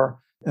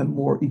more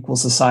equal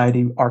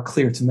society are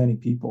clear to many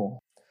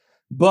people.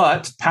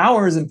 But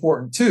power is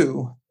important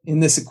too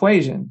in this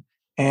equation.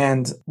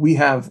 And we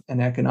have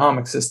an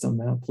economic system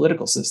and a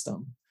political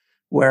system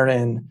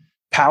wherein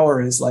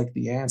power is like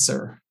the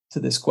answer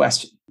to this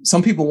question.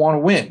 Some people want to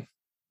win.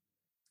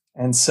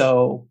 And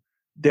so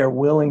they're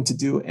willing to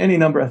do any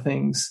number of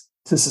things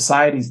to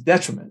society's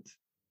detriment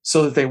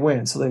so that they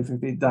win, so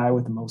they die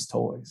with the most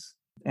toys.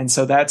 And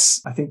so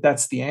I think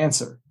that's the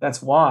answer.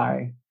 That's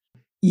why,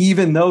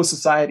 even though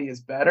society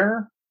is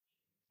better,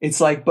 it's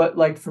like, but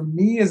like for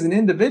me as an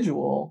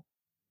individual,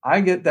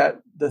 I get the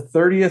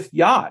 30th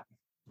yacht.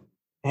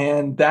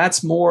 And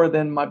that's more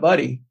than my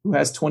buddy who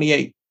has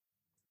 28.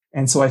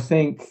 And so I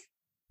think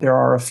there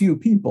are a few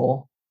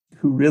people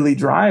who really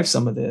drive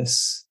some of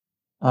this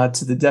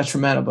to the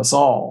detriment of us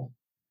all.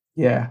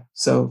 Yeah.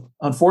 So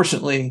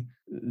unfortunately,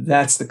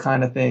 that's the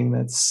kind of thing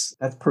that's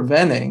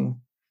preventing,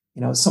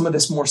 some of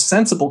this more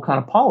sensible kind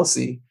of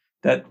policy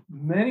that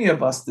many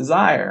of us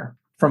desire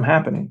from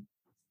happening.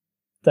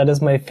 That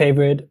is my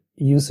favorite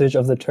usage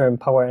of the term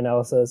power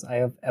analysis I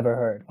have ever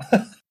heard.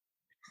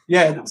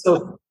 Yeah.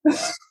 So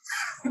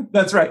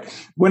that's right.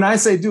 When I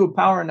say do a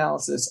power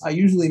analysis, I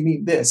usually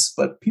mean this,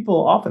 but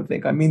people often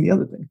think I mean the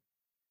other thing.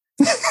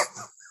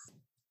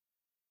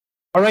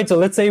 All right, so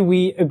let's say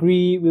we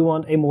agree we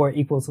want a more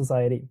equal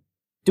society.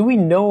 Do we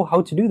know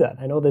how to do that?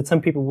 I know that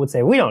some people would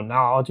say, we don't know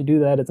how to do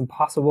that. It's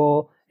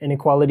impossible.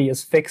 Inequality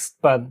is fixed,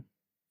 but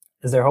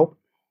is there hope?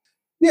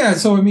 Yeah,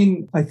 so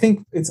I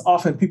think it's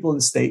often people in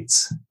the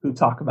States who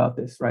talk about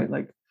this, right?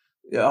 Like,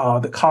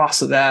 the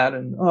cost of that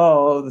and,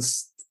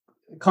 this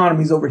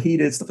economy's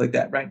overheated, stuff like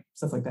that, right?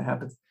 Stuff like that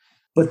happens.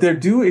 But there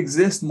do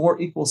exist more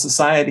equal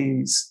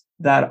societies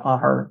that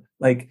are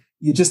like,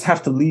 you just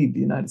have to leave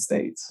the United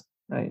States,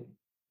 right?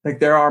 Like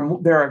there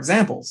are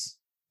examples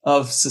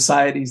of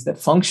societies that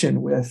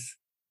function with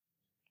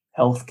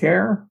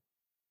healthcare,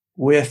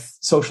 with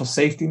social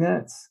safety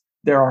nets.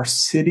 There are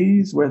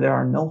cities where there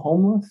are no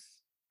homeless,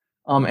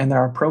 and there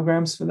are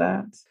programs for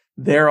that.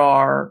 There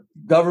are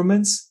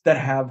governments that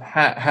have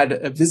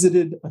had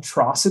visited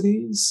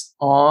atrocities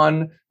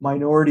on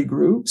minority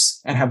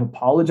groups and have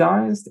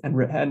apologized and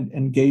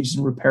engaged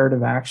in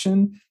reparative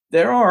action.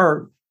 There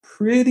are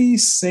pretty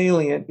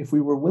salient, if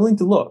we were willing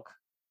to look,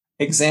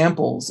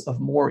 examples of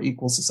more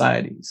equal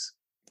societies.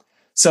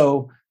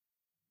 So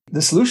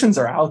the solutions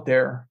are out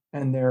there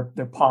and they're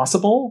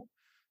possible.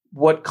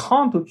 What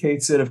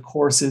complicates it, of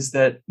course, is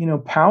that,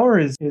 power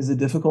is a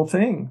difficult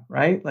thing,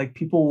 right? Like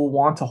people will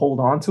want to hold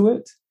on to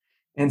it.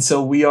 And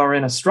so we are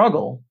in a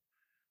struggle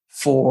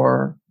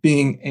for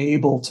being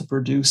able to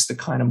produce the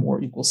kind of more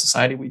equal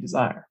society we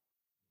desire,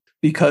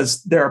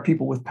 because there are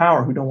people with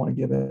power who don't want to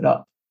give it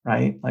up,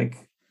 right?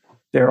 Like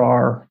there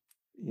are,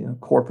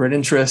 corporate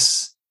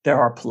interests. There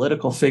are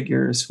political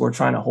figures who are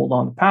trying to hold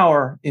on to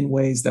power in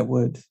ways that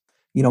would,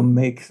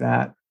 make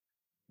that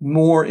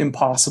more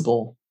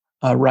impossible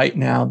right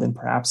now than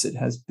perhaps it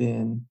has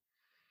been,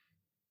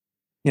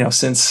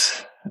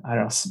 since I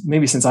don't know,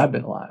 maybe since I've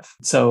been alive.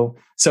 So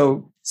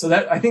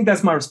that, I think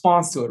that's my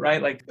response to it,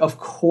 right? Like, of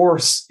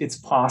course it's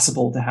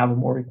possible to have a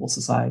more equal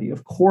society.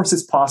 Of course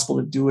it's possible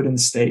to do it in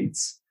the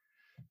States.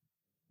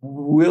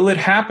 Will it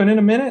happen in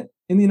a minute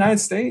in the United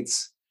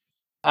States?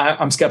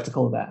 I'm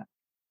skeptical of that.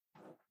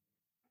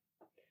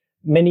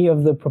 Many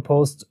of the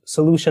proposed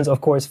solutions,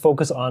 of course,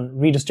 focus on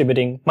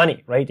redistributing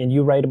money, right? And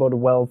you write about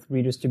wealth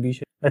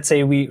redistribution. Let's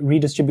say we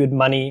redistribute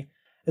money.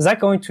 Is that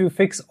going to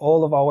fix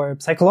all of our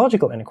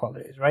psychological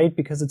inequalities, right?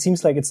 Because it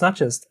seems like it's not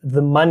just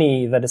the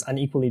money that is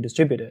unequally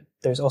distributed.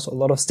 There's also a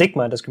lot of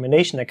stigma,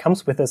 discrimination that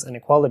comes with this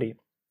inequality,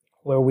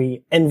 where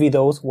we envy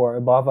those who are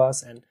above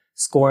us and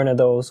scorn at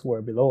those who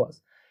are below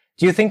us.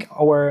 Do you think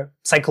our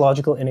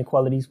psychological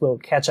inequalities will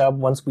catch up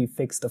once we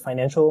fix the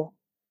financial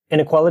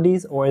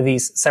inequalities, or are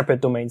these separate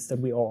domains that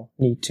we all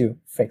need to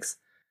fix?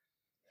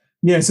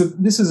 Yeah, so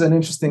this is an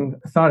interesting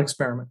thought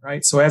experiment,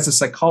 right? So as a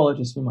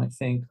psychologist, we might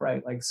think,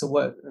 right, what's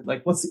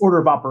the order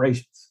of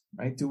operations,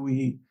 right? Do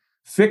we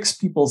fix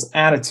people's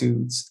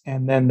attitudes,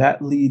 and then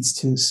that leads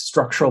to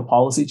structural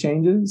policy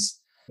changes?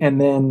 And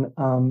then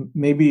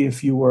maybe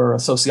if you were a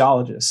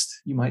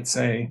sociologist, you might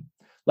say,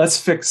 let's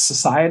fix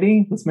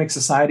society, let's make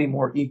society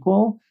more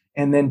equal,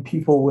 and then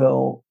people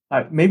will,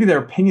 maybe their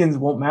opinions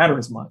won't matter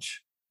as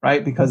much,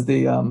 right? Because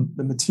the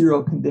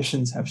material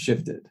conditions have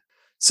shifted.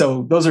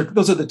 So those are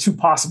the two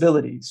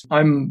possibilities.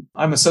 I'm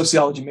a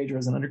sociology major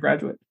as an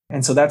undergraduate.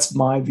 And so that's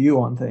my view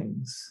on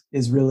things,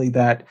 is really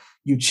that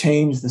you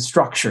change the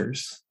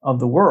structures of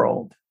the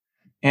world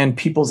and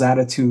people's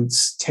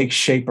attitudes take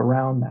shape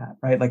around that,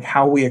 right? Like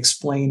how we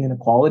explain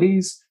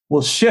inequalities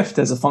will shift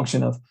as a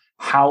function of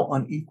how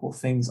unequal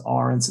things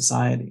are in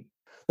society.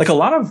 Like a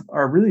lot of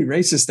our really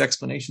racist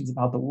explanations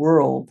about the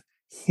world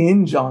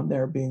hinge on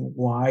there being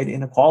wide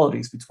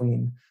inequalities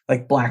between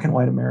like Black and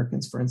white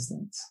Americans, for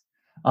instance.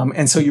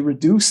 And so you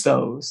reduce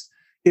those,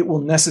 it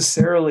will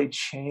necessarily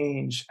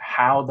change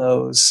how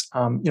those,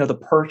 the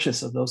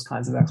purchase of those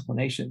kinds of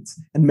explanations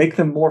and make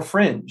them more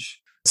fringe.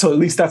 So at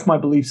least that's my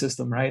belief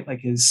system, right?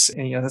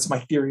 That's my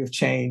theory of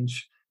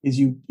change, is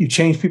you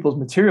change people's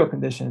material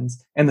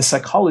conditions and the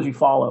psychology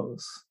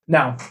follows.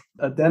 Now,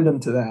 addendum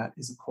to that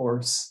is, of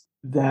course,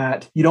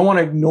 that you don't want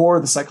to ignore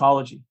the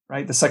psychology,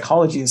 right? The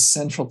psychology is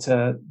central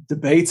to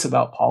debates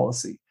about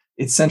policy.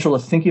 It's central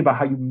to thinking about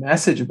how you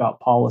message about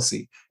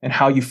policy and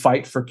how you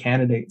fight for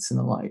candidates and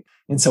the like.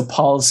 And so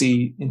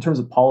policy, in terms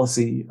of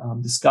policy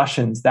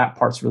discussions, that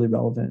part's really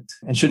relevant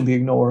and shouldn't be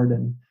ignored,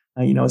 and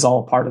is all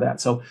a part of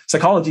that. So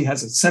psychology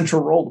has a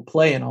central role to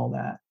play in all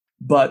that,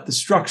 but the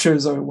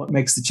structures are what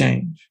makes the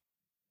change.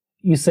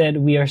 You said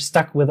we are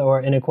stuck with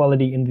our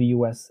inequality in the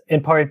US,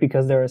 in part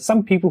because there are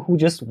some people who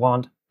just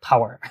want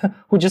power,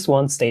 who just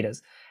want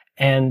status.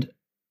 And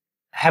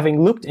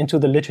having looked into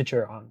the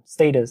literature on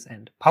status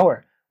and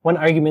power, one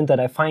argument that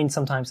I find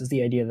sometimes is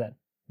the idea that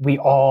we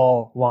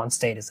all want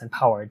status and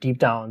power deep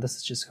down. This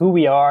is just who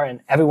we are,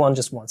 and everyone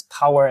just wants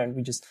power, and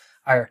we just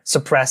are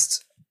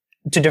suppressed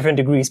to different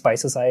degrees by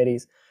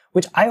societies,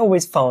 which I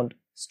always found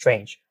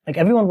strange. Like,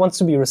 everyone wants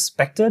to be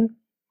respected,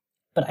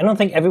 but I don't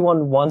think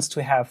everyone wants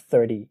to have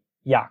 30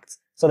 yachts.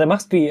 So there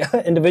must be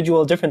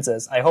individual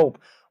differences, I hope.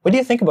 What do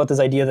you think about this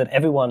idea that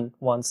everyone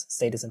wants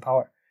status and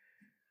power?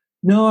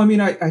 No, I mean,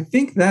 I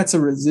think that's a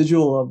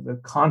residual of the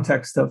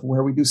context of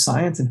where we do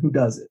science and who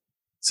does it.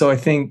 So I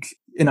think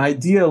an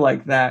idea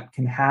like that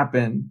can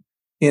happen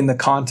in the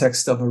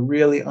context of a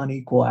really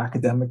unequal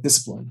academic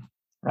discipline,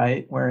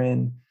 right?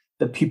 Wherein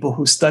the people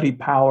who study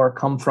power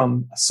come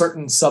from a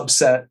certain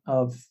subset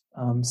of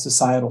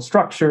societal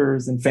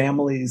structures and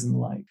families and the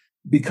like,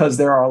 because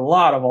there are a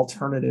lot of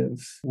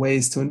alternative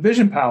ways to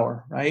envision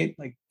power, right?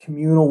 Like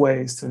communal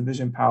ways to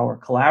envision power,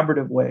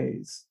 collaborative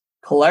ways,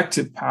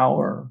 collective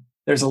power.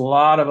 There's a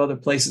lot of other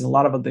places, a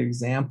lot of other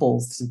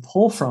examples to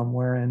pull from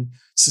wherein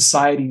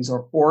societies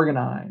are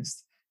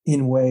organized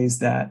in ways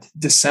that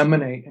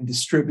disseminate and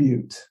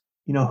distribute,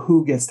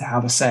 who gets to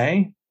have a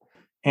say.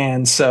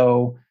 And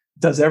so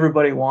does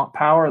everybody want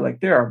power? Like,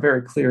 there are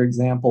very clear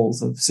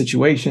examples of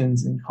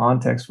situations and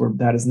contexts where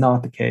that is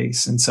not the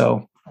case. And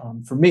so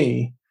for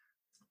me,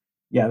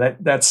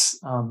 that's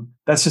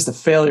just a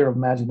failure of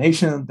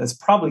imagination that's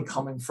probably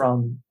coming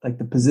from like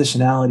the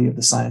positionality of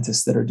the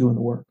scientists that are doing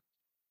the work.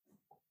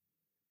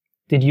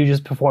 Did you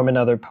just perform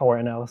another power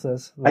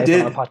analysis? I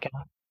did. On a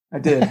podcast? I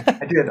did.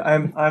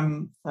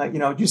 I'm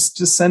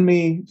just send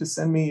me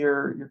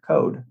your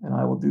code and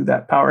I will do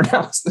that power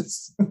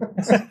analysis.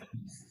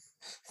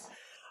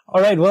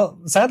 All right. Well,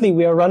 sadly,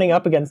 we are running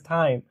up against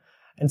time.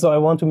 And so I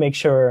want to make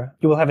sure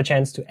you will have a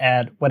chance to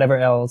add whatever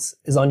else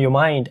is on your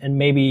mind, and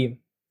maybe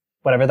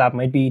whatever that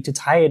might be, to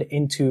tie it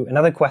into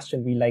another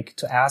question we like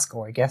to ask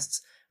our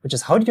guests, which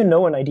is, how do you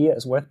know an idea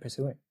is worth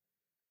pursuing?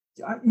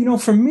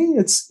 For me,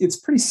 it's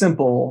pretty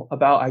simple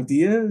about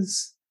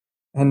ideas.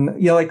 And,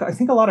 I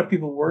think a lot of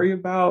people worry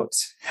about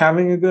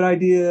having a good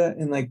idea,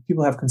 and like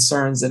people have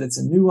concerns that it's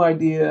a new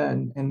idea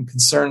and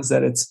concerns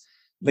that it's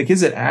like,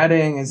 is it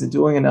adding? Is it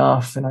doing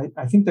enough? And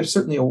I think there's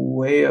certainly a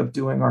way of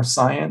doing our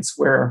science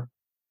where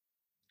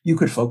you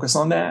could focus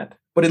on that,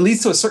 but it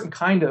leads to a certain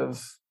kind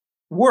of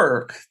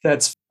work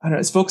that's, I don't know,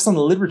 it's focused on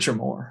the literature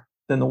more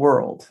than the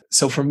world.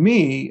 So for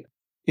me,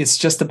 it's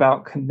just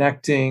about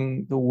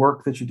connecting the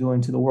work that you're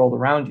doing to the world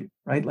around you,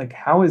 right? Like,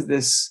 how does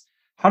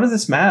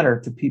this matter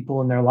to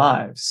people in their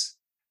lives?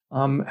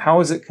 How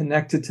is it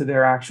connected to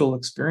their actual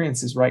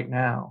experiences right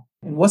now?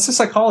 And what's the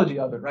psychology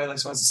of it, right? Like,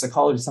 so as a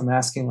psychologist, I'm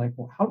asking, like,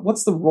 well,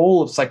 what's the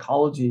role of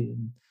psychology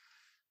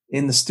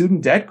in the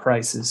student debt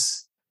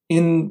crisis,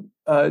 in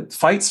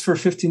fights for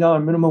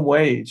 $15 minimum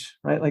wage,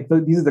 right? Like,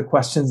 these are the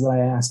questions that I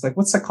ask. Like,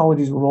 what's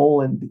psychology's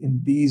role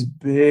in these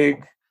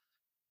big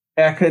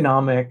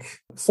economic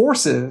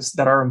forces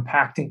that are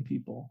impacting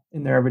people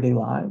in their everyday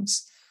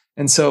lives?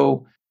 And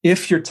so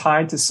if you're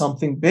tied to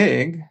something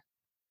big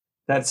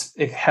that's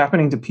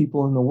happening to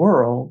people in the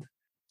world,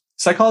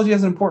 psychology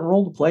has an important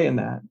role to play in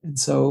that. And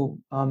so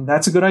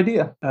that's a good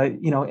idea.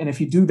 And if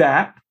you do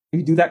that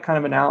kind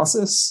of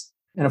analysis,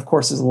 and of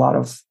course, there's a lot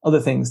of other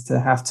things to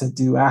have to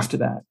do after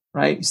that,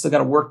 right? You still got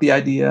to work the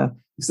idea.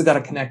 You still got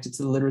to connect it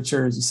to the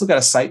literatures. You still got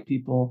to cite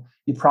people.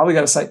 You probably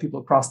got to cite people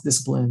across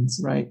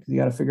disciplines, right? Because you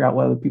got to figure out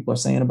what other people are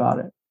saying about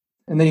it.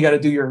 And then you got to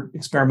do your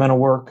experimental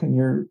work and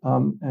you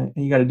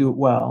got to do it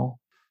well.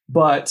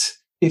 But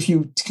if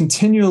you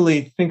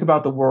continually think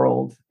about the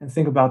world and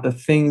think about the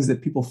things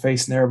that people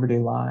face in their everyday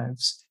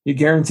lives, you're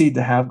guaranteed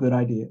to have good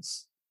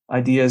ideas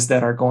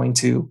that are going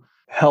to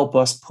help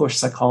us push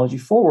psychology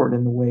forward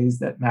in the ways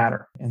that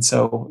matter. And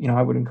so,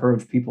 I would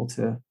encourage people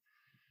to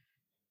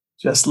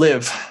just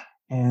live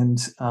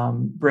and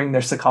bring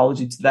their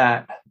psychology to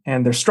that,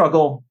 and their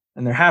struggle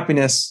and their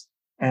happiness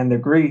and their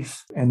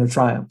grief and their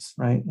triumphs,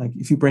 right? Like,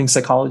 if you bring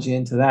psychology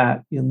into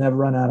that, you'll never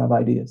run out of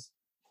ideas.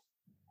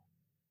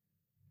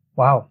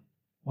 Wow.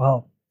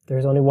 Well,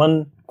 there's only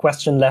one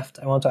question left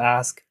I want to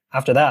ask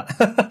after that,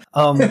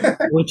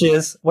 which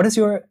is, what is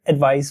your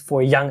advice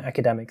for young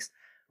academics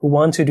who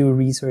want to do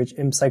research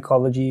in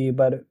psychology,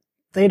 but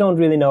they don't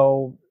really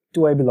know,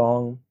 do I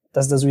belong?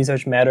 Does this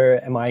research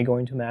matter? Am I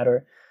going to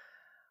matter?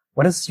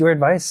 What is your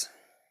advice?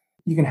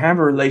 You can have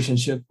a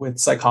relationship with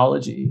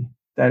psychology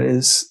that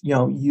is,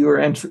 you're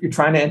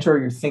trying to enter,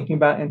 you're thinking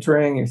about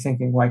entering, you're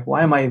thinking, like,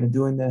 why am I even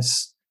doing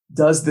this?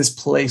 Does this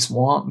place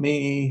want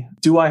me?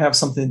 Do I have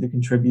something to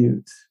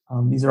contribute?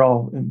 These are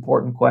all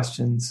important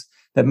questions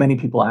that many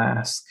people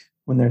ask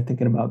when they're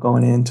thinking about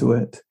going into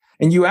it.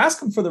 And you ask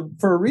them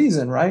for a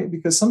reason, right?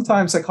 Because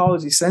sometimes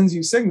psychology sends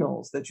you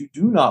signals that you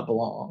do not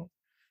belong,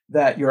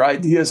 that your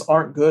ideas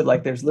aren't good.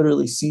 Like, there's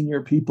literally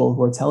senior people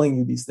who are telling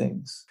you these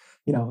things,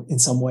 in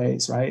some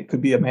ways, right? It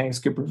could be a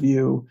manuscript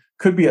review,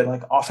 could be a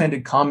like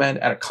offhanded comment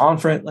at a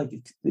conference. Like,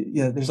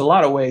 there's a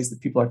lot of ways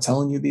that people are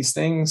telling you these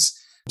things.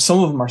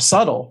 Some of them are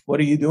subtle. What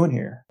are you doing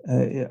here?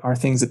 Are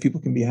things that people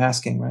can be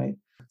asking, right?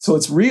 So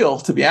it's real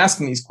to be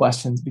asking these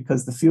questions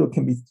because the field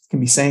can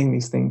be saying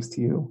these things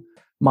to you.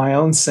 My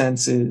own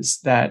sense is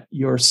that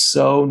you're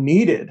so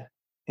needed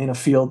in a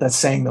field that's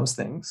saying those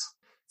things.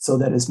 So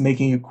that is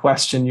making you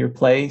question your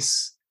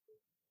place.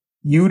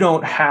 You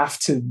don't have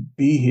to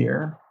be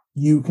here.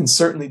 You can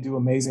certainly do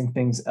amazing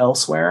things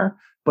elsewhere.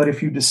 But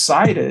if you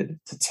decided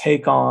to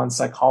take on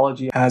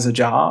psychology as a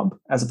job,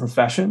 as a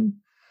profession,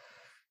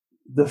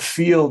 the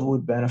field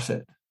would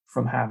benefit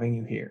from having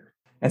you here.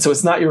 And so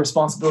it's not your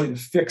responsibility to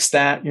fix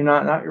that. You're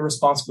not your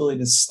responsibility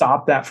to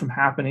stop that from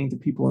happening to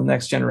people in the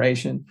next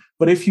generation.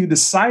 But if you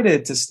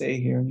decided to stay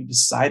here and you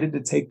decided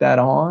to take that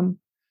on,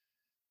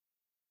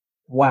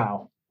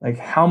 wow, like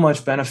how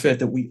much benefit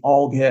that we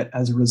all get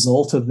as a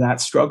result of that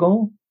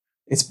struggle.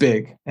 It's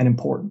big and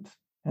important.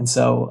 And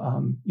so,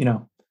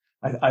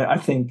 I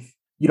think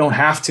you don't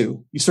have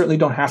to. You certainly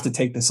don't have to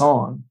take this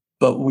on,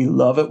 but we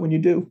love it when you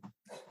do.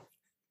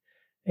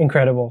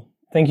 Incredible.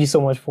 Thank you so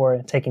much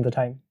for taking the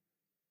time.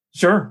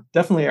 Sure.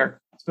 Definitely, Eric.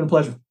 It's been a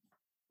pleasure.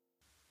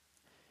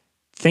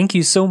 Thank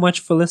you so much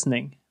for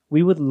listening.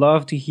 We would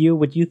love to hear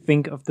what you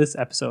think of this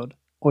episode,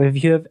 or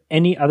if you have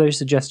any other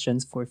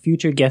suggestions for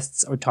future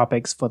guests or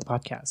topics for the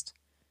podcast.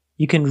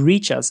 You can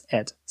reach us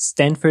at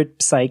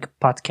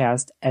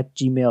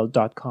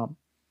stanfordpsychpodcast@gmail.com.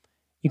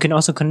 You can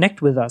also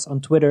connect with us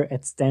on Twitter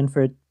at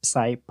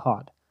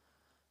stanfordpsypod.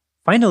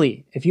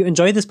 Finally, if you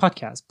enjoyed this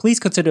podcast, please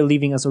consider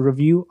leaving us a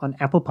review on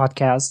Apple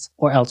Podcasts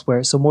or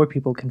elsewhere so more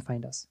people can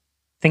find us.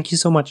 Thank you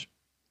so much.